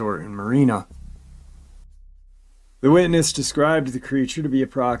Barclay Resort and Marina. The witness described the creature to be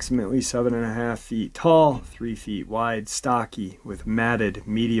approximately 7.5 feet tall, 3 feet wide, stocky, with matted,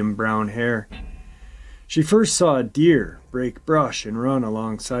 medium brown hair. She first saw a deer break brush and run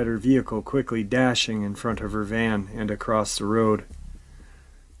alongside her vehicle, quickly dashing in front of her van and across the road.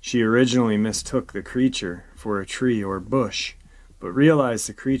 She originally mistook the creature for a tree or bush, but realized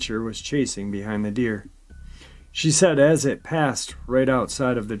the creature was chasing behind the deer. She said as it passed right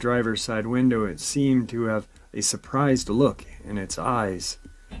outside of the driver's side window, it seemed to have a surprised look in its eyes.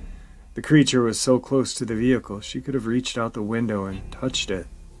 The creature was so close to the vehicle she could have reached out the window and touched it.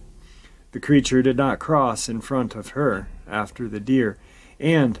 The creature did not cross in front of her after the deer,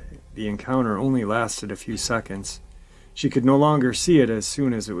 and the encounter only lasted a few seconds. She could no longer see it as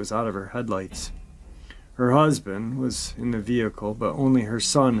soon as it was out of her headlights. Her husband was in the vehicle, but only her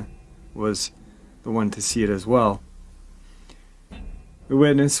son was the one to see it as well. The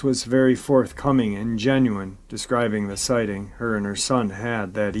witness was very forthcoming and genuine, describing the sighting her and her son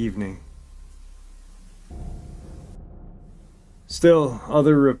had that evening. Still,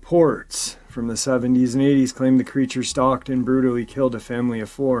 other reports from the 70s and 80s claim the creature stalked and brutally killed a family of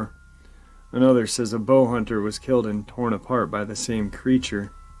 4. Another says a bow hunter was killed and torn apart by the same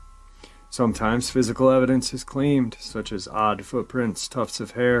creature. Sometimes physical evidence is claimed, such as odd footprints, tufts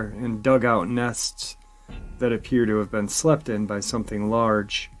of hair, and dugout nests that appear to have been slept in by something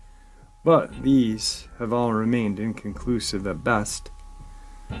large. But these have all remained inconclusive at best.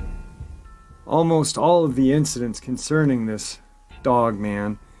 Almost all of the incidents concerning this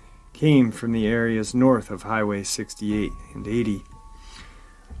Dogman came from the areas north of Highway 68 and 80.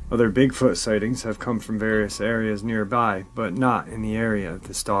 Other Bigfoot sightings have come from various areas nearby, but not in the area of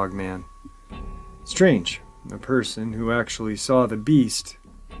this Dogman. Strange, a person who actually saw the beast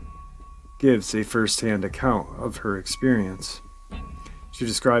gives a first-hand account of her experience. She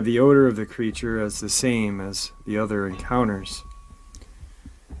described the odor of the creature as the same as the other encounters.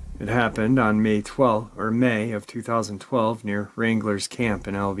 It happened on May of 2012 near Wrangler's Camp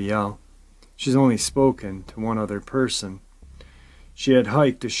in LBL. She's only spoken to one other person. She had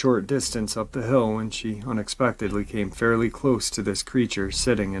hiked a short distance up the hill when she unexpectedly came fairly close to this creature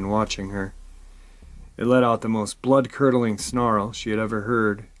sitting and watching her. It let out the most blood-curdling snarl she had ever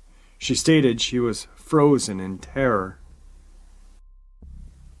heard. She stated she was frozen in terror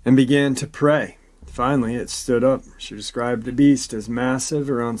and began to pray. Finally, it stood up. She described the beast as massive,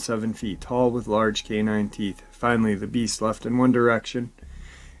 around 7 feet tall, with large canine teeth. Finally, the beast left in one direction,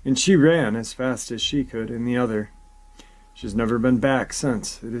 and she ran as fast as she could in the other. She's never been back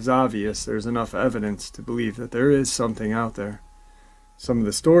since. It is obvious there's enough evidence to believe that there is something out there. Some of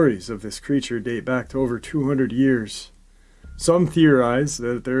the stories of this creature date back to over 200 years. Some theorize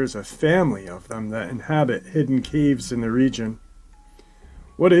that there is a family of them that inhabit hidden caves in the region.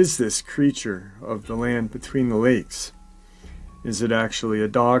 What is this creature of the land between the lakes? Is it actually a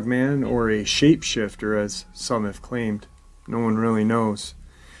Dogman or a shapeshifter, as some have claimed? No one really knows.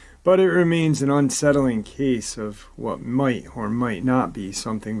 But it remains an unsettling case of what might or might not be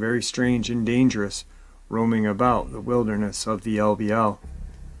something very strange and dangerous roaming about the wilderness of the LBL.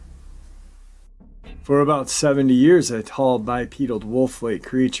 For about 70 years, a tall bipedal wolf-like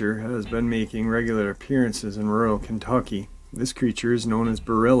creature has been making regular appearances in rural Kentucky. This creature is known as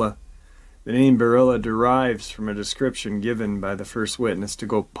Barilla. The name Barilla derives from a description given by the first witness to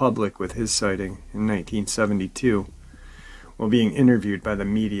go public with his sighting in 1972. While being interviewed by the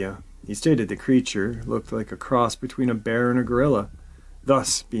media, he stated the creature looked like a cross between a bear and a gorilla,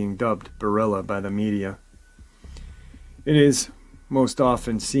 thus being dubbed Barilla by the media. It is most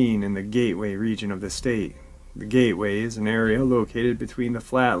often seen in the Gateway region of the state. The Gateway is an area located between the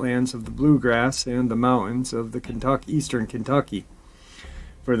flatlands of the Bluegrass and the mountains of the eastern Kentucky.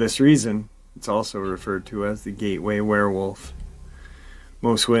 For this reason, it's also referred to as the Gateway werewolf.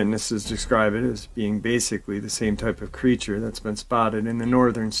 Most witnesses describe it as being basically the same type of creature that's been spotted in the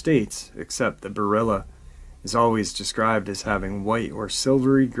northern states, except the Barilla is always described as having white or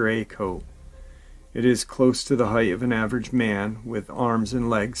silvery gray coat. It is close to the height of an average man, with arms and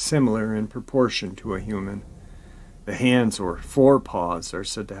legs similar in proportion to a human. The hands or forepaws are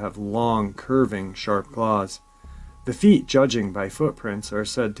said to have long, curving, sharp claws. The feet, judging by footprints, are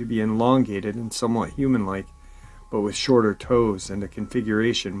said to be elongated and somewhat human-like, but with shorter toes and a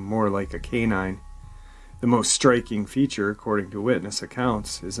configuration more like a canine. The most striking feature, according to witness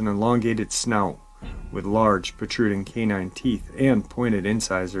accounts, is an elongated snout with large, protruding canine teeth and pointed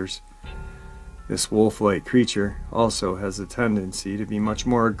incisors. This wolf-like creature also has a tendency to be much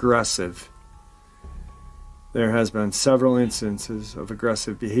more aggressive. There has been several instances of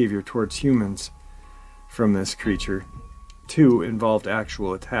aggressive behavior towards humans from this creature. 2 involved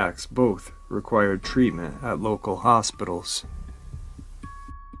actual attacks. Both required treatment at local hospitals.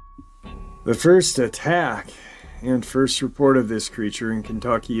 The first attack and first report of this creature in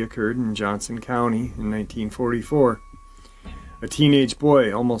Kentucky occurred in Johnson County in 1944. A teenage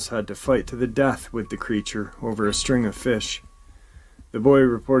boy almost had to fight to the death with the creature over a string of fish. The boy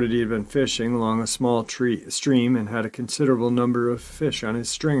reported he had been fishing along a small stream and had a considerable number of fish on his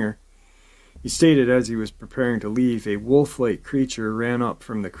stringer. He stated as he was preparing to leave, a wolf-like creature ran up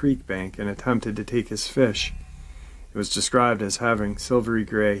from the creek bank and attempted to take his fish. It was described as having silvery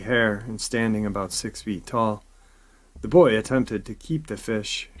gray hair and standing about 6 feet tall. The boy attempted to keep the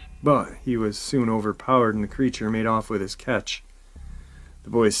fish, but he was soon overpowered and the creature made off with his catch. The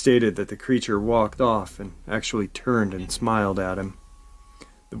boy stated that the creature walked off and actually turned and smiled at him.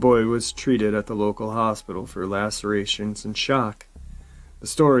 The boy was treated at the local hospital for lacerations and shock. The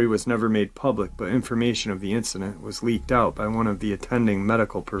story was never made public, but information of the incident was leaked out by one of the attending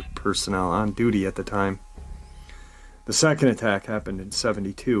medical personnel on duty at the time. The second attack happened in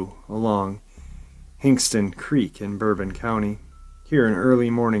 '72 along Hingston Creek in Bourbon County. Here, an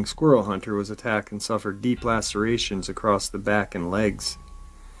early morning squirrel hunter was attacked and suffered deep lacerations across the back and legs.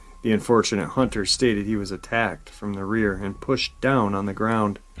 The unfortunate hunter stated he was attacked from the rear and pushed down on the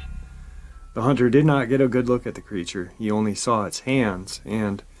ground. The hunter did not get a good look at the creature. He only saw its hands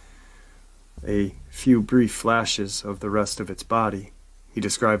and a few brief flashes of the rest of its body. He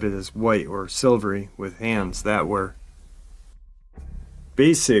described it as white or silvery with hands that were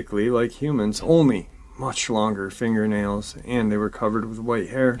basically like humans, only much longer fingernails, and they were covered with white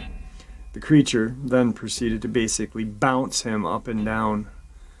hair. The creature then proceeded to basically bounce him up and down.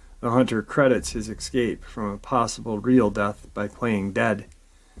 The hunter credits his escape from a possible real death by playing dead.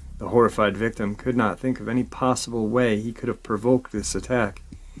 The horrified victim could not think of any possible way he could have provoked this attack.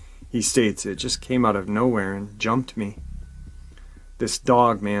 He states, "It just came out of nowhere and jumped me." This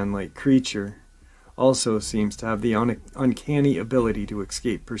dogman-like creature also seems to have the uncanny ability to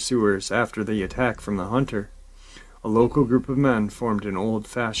escape pursuers after the attack from the hunter. A local group of men formed an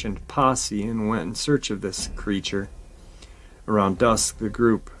old-fashioned posse and went in search of this creature. Around dusk, the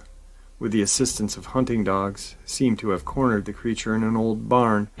group, with the assistance of hunting dogs, seemed to have cornered the creature in an old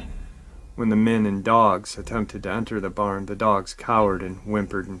barn. When the men and dogs attempted to enter the barn, the dogs cowered and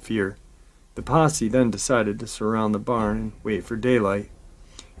whimpered in fear. The posse then decided to surround the barn and wait for daylight.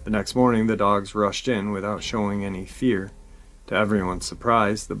 The next morning, the dogs rushed in without showing any fear. To everyone's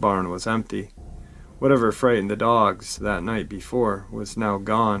surprise, the barn was empty. Whatever frightened the dogs that night before was now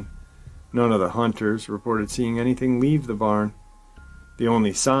gone. None of the hunters reported seeing anything leave the barn. The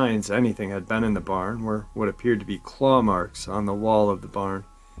only signs anything had been in the barn were what appeared to be claw marks on the wall of the barn.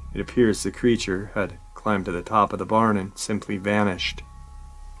 It appears the creature had climbed to the top of the barn and simply vanished.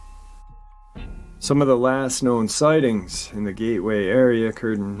 Some of the last known sightings in the Gateway area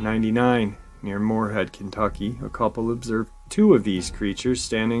occurred in '99 near Moorhead, Kentucky. A couple observed 2 of these creatures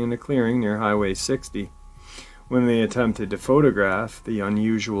standing in a clearing near Highway 60. When they attempted to photograph the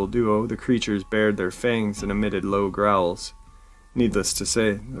unusual duo, the creatures bared their fangs and emitted low growls. Needless to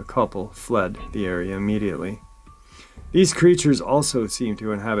say, the couple fled the area immediately. These creatures also seem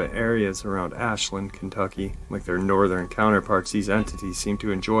to inhabit areas around Ashland, Kentucky. Like their northern counterparts, these entities seem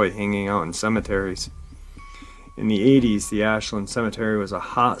to enjoy hanging out in cemeteries. In the '80s, the Ashland Cemetery was a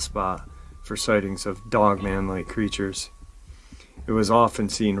hot spot for sightings of dogman-like creatures. It was often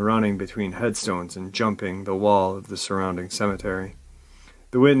seen running between headstones and jumping the wall of the surrounding cemetery.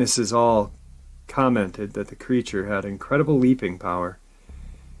 The witnesses all commented that the creature had incredible leaping power.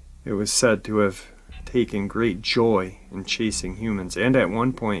 It was said to have taken great joy in chasing humans, and at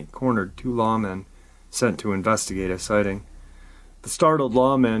one point cornered 2 lawmen sent to investigate a sighting. The startled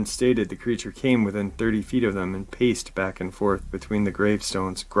lawmen stated the creature came within 30 feet of them and paced back and forth between the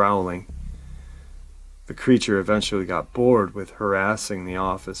gravestones, growling. The creature eventually got bored with harassing the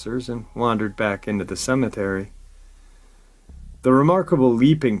officers and wandered back into the cemetery. The remarkable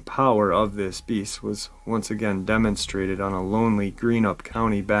leaping power of this beast was once again demonstrated on a lonely Greenup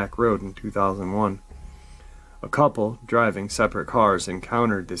County back road in 2001. A couple, driving separate cars,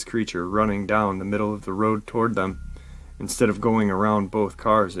 encountered this creature running down the middle of the road toward them. Instead of going around both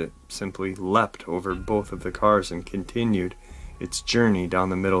cars, it simply leapt over both of the cars and continued its journey down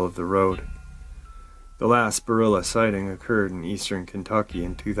the middle of the road. The last Barilla sighting occurred in eastern Kentucky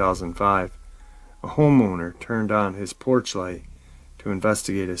in 2005. A homeowner turned on his porch light to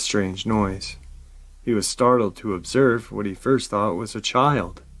investigate a strange noise. He was startled to observe what he first thought was a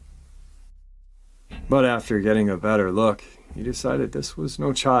child. But after getting a better look, he decided this was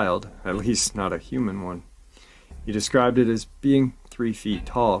no child, at least not a human one. He described it as being 3 feet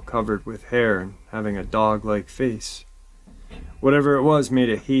tall, covered with hair, and having a dog-like face. Whatever it was made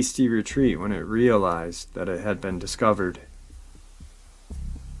a hasty retreat when it realized that it had been discovered.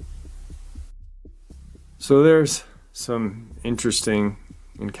 So So there's some interesting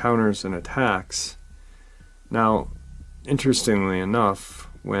encounters and attacks. Now, interestingly enough,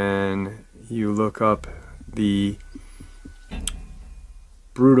 when you look up the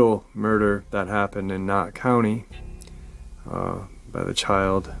brutal murder that happened in Knott County by the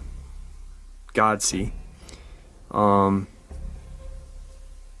child Godsey,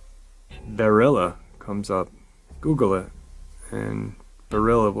 Barilla comes up. Google it and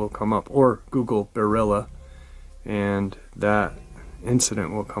Barilla will come up, or Google Barilla and that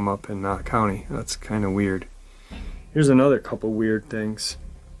incident will come up in Knott County. That's kind of weird. Here's another couple weird things.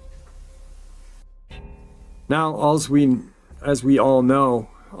 Now, as we all know,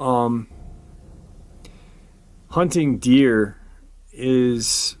 hunting deer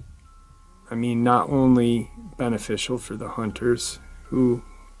is, not only beneficial for the hunters who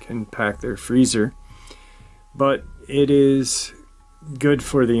can pack their freezer, but it is good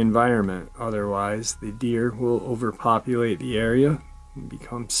for the environment. Otherwise, the deer will overpopulate the area,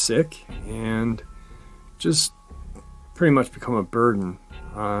 become sick, and just pretty much become a burden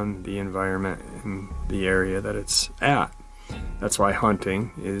on the environment in the area that it's at. That's why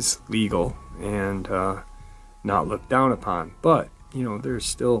hunting is legal and not looked down upon. But, there's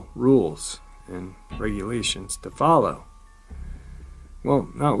still rules and regulations to follow. Well,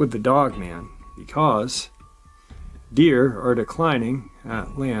 not with the Dogman, because deer are declining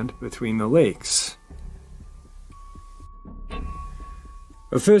at land between the lakes.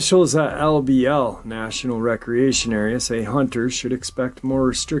 Officials at LBL, National Recreation Area, say hunters should expect more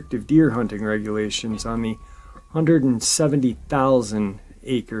restrictive deer hunting regulations on the 170,000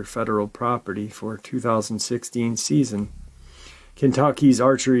 acre federal property for 2016 season. Kentucky's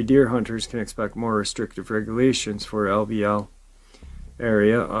archery deer hunters can expect more restrictive regulations for LBL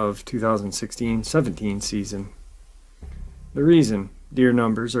area of 2016-17 season. The reason: deer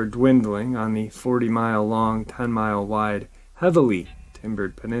numbers are dwindling on the 40-mile long, 10-mile wide, heavily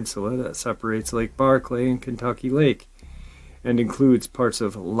timbered peninsula that separates Lake Barclay and Kentucky Lake, and includes parts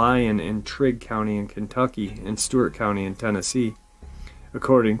of Lyon and Trigg County in Kentucky and Stewart County in Tennessee,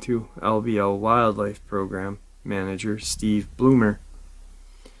 according to LBL Wildlife Program Manager Steve Bloomer.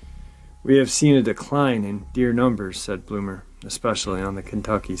 "We have seen a decline in deer numbers," said Bloomer, especially on the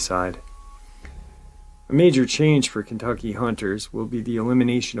Kentucky side. A major change for Kentucky hunters will be the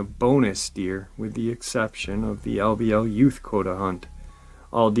elimination of bonus deer, with the exception of the LBL youth quota hunt.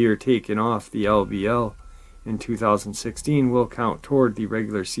 All deer taken off the LBL in 2016 will count toward the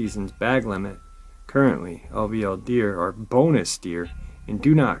regular season's bag limit. Currently, LBL deer are bonus deer and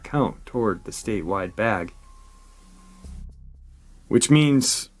do not count toward the statewide bag. Which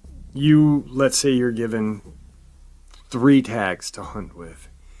means let's say you're given 3 tags to hunt with,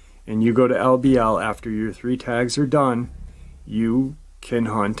 and you go to LBL after your 3 tags are done, you can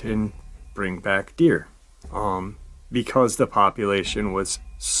hunt and bring back deer. Because the population was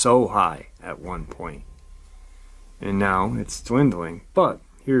so high at one point. And now it's dwindling. But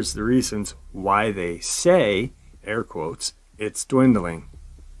here's the reasons why they say, air quotes, it's dwindling.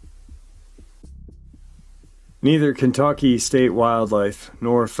 Neither Kentucky State Wildlife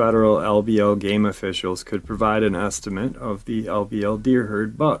nor federal LBL game officials could provide an estimate of the LBL deer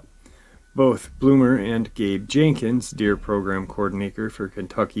herd, but both Bloomer and Gabe Jenkins, deer program coordinator for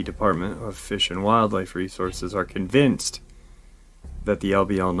Kentucky Department of Fish and Wildlife Resources, are convinced that the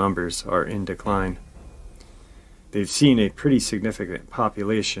LBL numbers are in decline. They've seen a pretty significant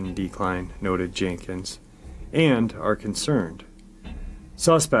population decline, noted Jenkins, and are concerned.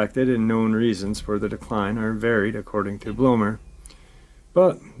 Suspected and known reasons for the decline are varied, according to Bloomer,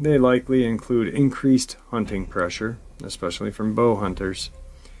 but they likely include increased hunting pressure, especially from bow hunters,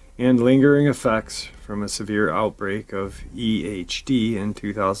 and lingering effects from a severe outbreak of EHD in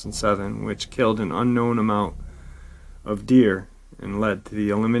 2007, which killed an unknown amount of deer and led to the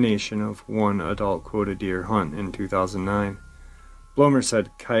elimination of 1 adult quota deer hunt in 2009. Bloomer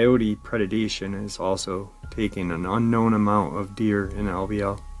said coyote predation is also taking an unknown amount of deer in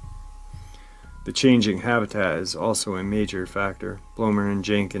LBL. The changing habitat is also a major factor. Bloomer and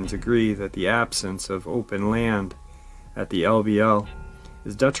Jenkins agree that the absence of open land at the LBL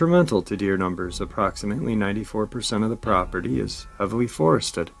is detrimental to deer numbers. Approximately 94% of the property is heavily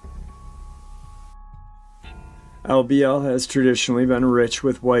forested. LBL has traditionally been rich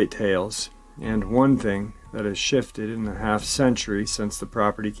with whitetails, and one thing that has shifted in the half-century since the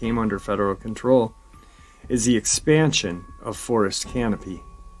property came under federal control is the expansion of forest canopy.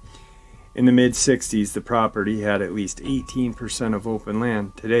 In the mid-60s, the property had at least 18% of open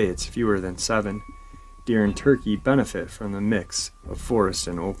land. Today, it's fewer than 7. Deer and turkey benefit from the mix of forest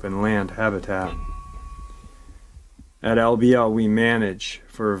and open land habitat. At LBL, we manage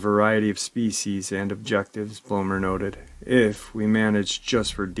for a variety of species and objectives, Blomer noted. If we managed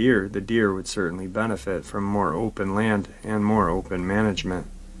just for deer, the deer would certainly benefit from more open land and more open management.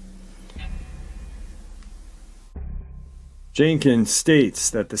 Jenkins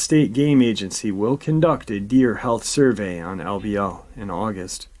states that the State Game Agency will conduct a deer health survey on LBL in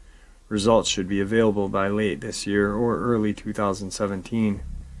August. Results should be available by late this year or early 2017.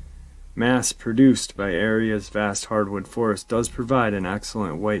 Mass produced by area's vast hardwood forest does provide an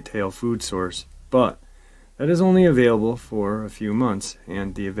excellent whitetail food source, but that is only available for a few months,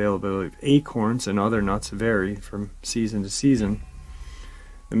 and the availability of acorns and other nuts vary from season to season.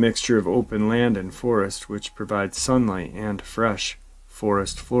 The mixture of open land and forest, which provides sunlight and fresh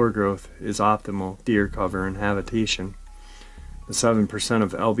forest floor growth, is optimal deer cover and habitation. The 7%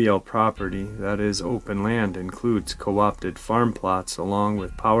 of LBL property that is open land includes co-opted farm plots along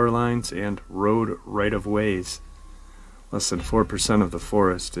with power lines and road right-of-ways. Less than 4% of the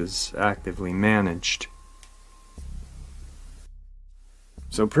forest is actively managed.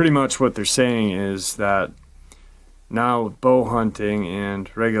 So pretty much what they're saying is that now bow hunting and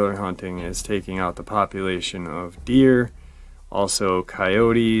regular hunting is taking out the population of deer, also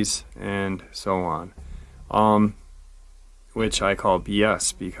coyotes, and so on. Which I call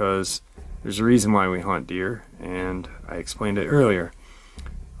BS, because there's a reason why we hunt deer, and I explained it earlier.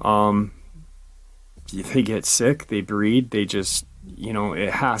 They get sick, they breed, they just,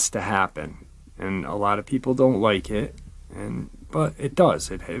 it has to happen. And a lot of people don't like it, but it does.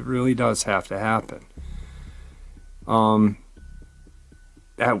 It really does have to happen.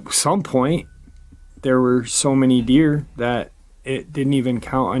 At some point, there were so many deer that it didn't even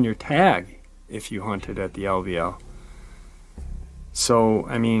count on your tag if you hunted at the LBL. So,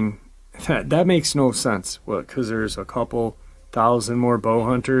 I mean, that makes no sense. What, because there's a couple thousand more bow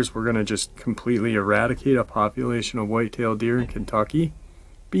hunters, we're going to just completely eradicate a population of white-tailed deer in Kentucky?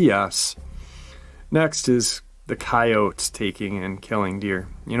 BS. Next is the coyotes taking and killing deer.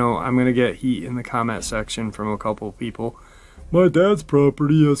 I'm going to get heat in the comment section from a couple people. My dad's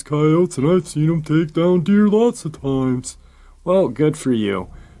property has coyotes, and I've seen them take down deer lots of times. Well, good for you.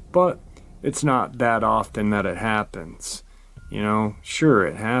 But it's not that often that it happens. Sure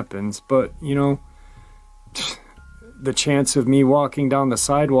it happens, but, the chance of me walking down the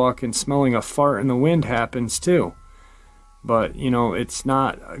sidewalk and smelling a fart in the wind happens too. But, it's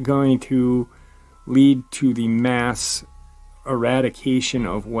not going to lead to the mass eradication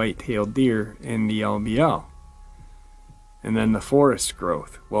of white-tailed deer in the LBL. And then the forest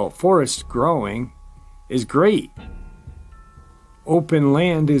growth. Well, forest growing is great. Open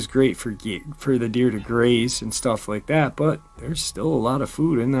land is great for the deer to graze and stuff like that, but there's still a lot of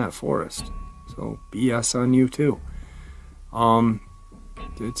food in that forest. So BS on you too.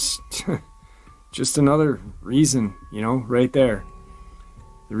 It's just another reason, right there.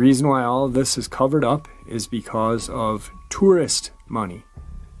 The reason why all of this is covered up is because of tourist money.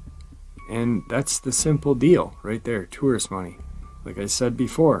 And that's the simple deal right there, tourist money. Like I said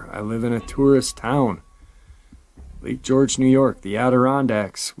before, I live in a tourist town. Lake George, New York, the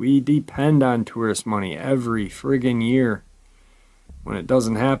Adirondacks. We depend on tourist money every friggin' year. When it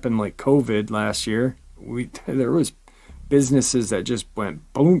doesn't happen like COVID last year, there was businesses that just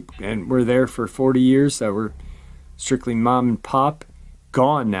went boom and were there for 40 years that were strictly mom and pop.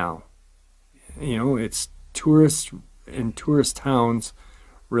 Gone now. It's tourists, and tourist towns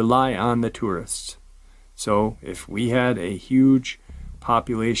rely on the tourists. So if we had a huge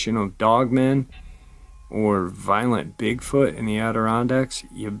population of dogmen or violent Bigfoot in the Adirondacks,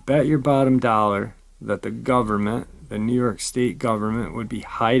 you bet your bottom dollar that the government, the New York State government, would be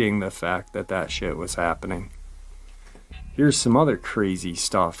hiding the fact that that shit was happening. Here's some other crazy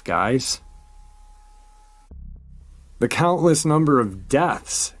stuff, guys. The countless number of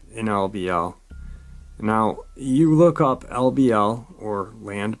deaths in LBL. Now, you look up LBL, or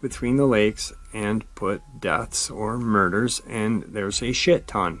land between the lakes, and put deaths or murders, and there's a shit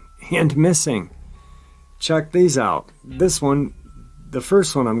ton. And missing. Check these out. This one, the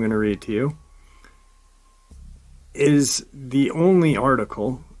first one I'm going to read to you, is the only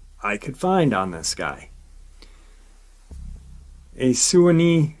article I could find on this guy. A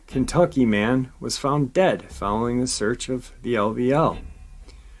Suwanee, Kentucky man was found dead following the search of the LBL.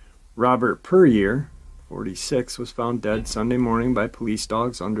 Robert Puryear, 46, was found dead Sunday morning by police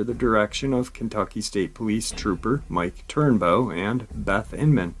dogs under the direction of Kentucky State Police Trooper Mike Turnbow and Beth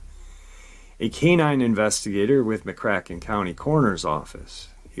Inman, a canine investigator with McCracken County Coroner's Office.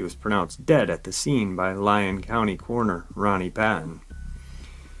 He was pronounced dead at the scene by Lyon County Coroner Ronnie Patton.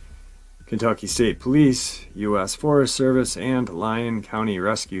 Kentucky State Police, U.S. Forest Service, and Lyon County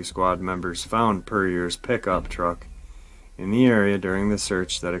Rescue Squad members found Puryear's pickup truck in the area during the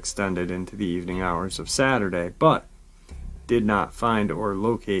search that extended into the evening hours of Saturday, but did not find or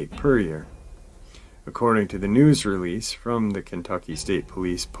locate Puryear. According to the news release from the Kentucky State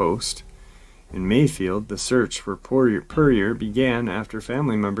Police Post, in Mayfield, the search for Puryear began after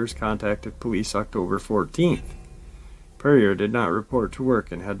family members contacted police October 14th. Puryear did not report to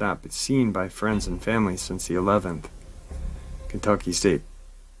work and had not been seen by friends and family since the 11th. Kentucky State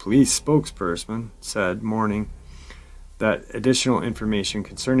Police spokesperson said morning that additional information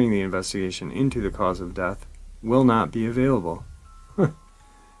concerning the investigation into the cause of death will not be available.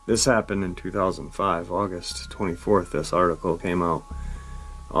 This happened in 2005, August 24th, this article came out.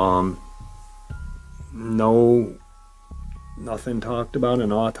 Nothing talked about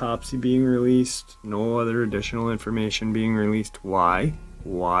an autopsy being released, no other additional information being released. Why?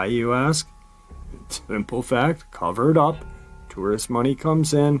 Why, you ask? Simple fact, cover it up. Tourist money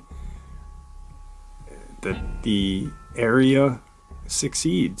comes in. The area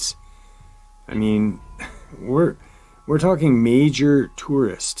succeeds. I mean, we're talking major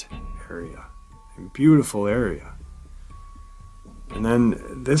tourist area, beautiful area. And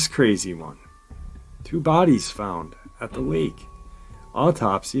then this crazy one. 2 bodies found at the lake.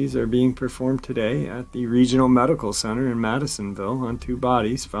 Autopsies are being performed today at the Regional Medical Center in Madisonville on 2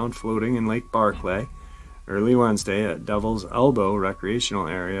 bodies found floating in Lake Barclay early Wednesday at Devil's Elbow Recreational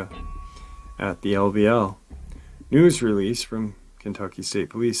Area at the LBL. News release from Kentucky State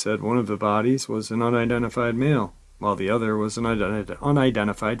Police said one of the bodies was an unidentified male, while the other was an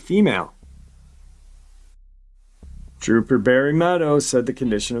unidentified female. Trooper Barry Meadows said the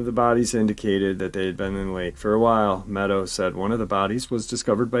condition of the bodies indicated that they had been in the lake for a while. Meadows said one of the bodies was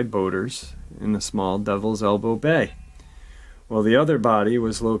discovered by boaters in the small Devil's Elbow Bay, while the other body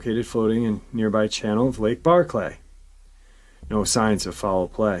was located floating in nearby channel of Lake Barclay. No signs of foul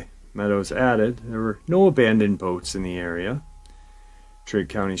play. Meadows added there were no abandoned boats in the area. Trigg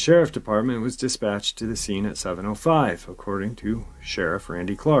County Sheriff Department was dispatched to the scene at 7:05, according to Sheriff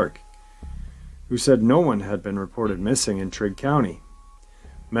Randy Clark, who said no one had been reported missing in Trigg County.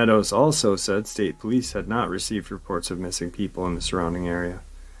 Meadows also said state police had not received reports of missing people in the surrounding area.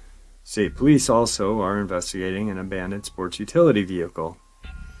 State police also are investigating an abandoned sports utility vehicle,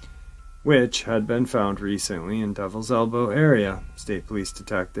 which had been found recently in Devil's Elbow area. State police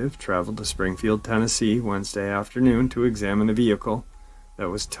detective traveled to Springfield, Tennessee Wednesday afternoon to examine the vehicle that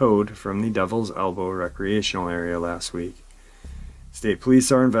was towed from the Devil's Elbow recreational area last week. State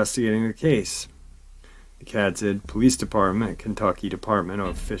police are investigating the case. The Kadzid Police Department, Kentucky Department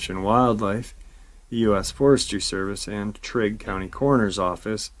of Fish and Wildlife, the U.S. Forestry Service, and Trigg County Coroner's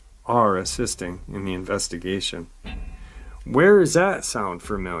Office are assisting in the investigation. Where does that sound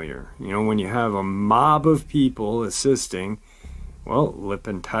familiar? You know, when you have a mob of people assisting, well,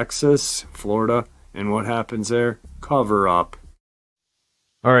 Lippin, Texas, Florida, and what happens there? Cover up.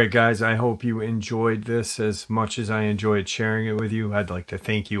 All right, guys, I hope you enjoyed this as much as I enjoyed sharing it with you. I'd like to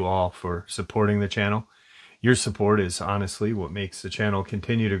thank you all for supporting the channel. Your support is honestly what makes the channel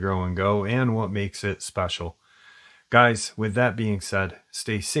continue to grow and go, and what makes it special. Guys, with that being said,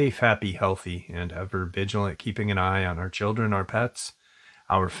 stay safe, happy, healthy, and ever vigilant, keeping an eye on our children, our pets,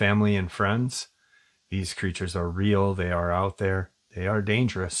 our family, and friends. These creatures are real, they are out there, they are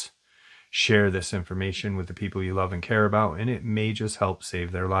dangerous. Share this information with the people you love and care about, and it may just help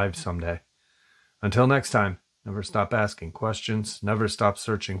save their lives someday. Until next time, never stop asking questions, never stop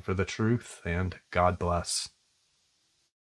searching for the truth, and God bless.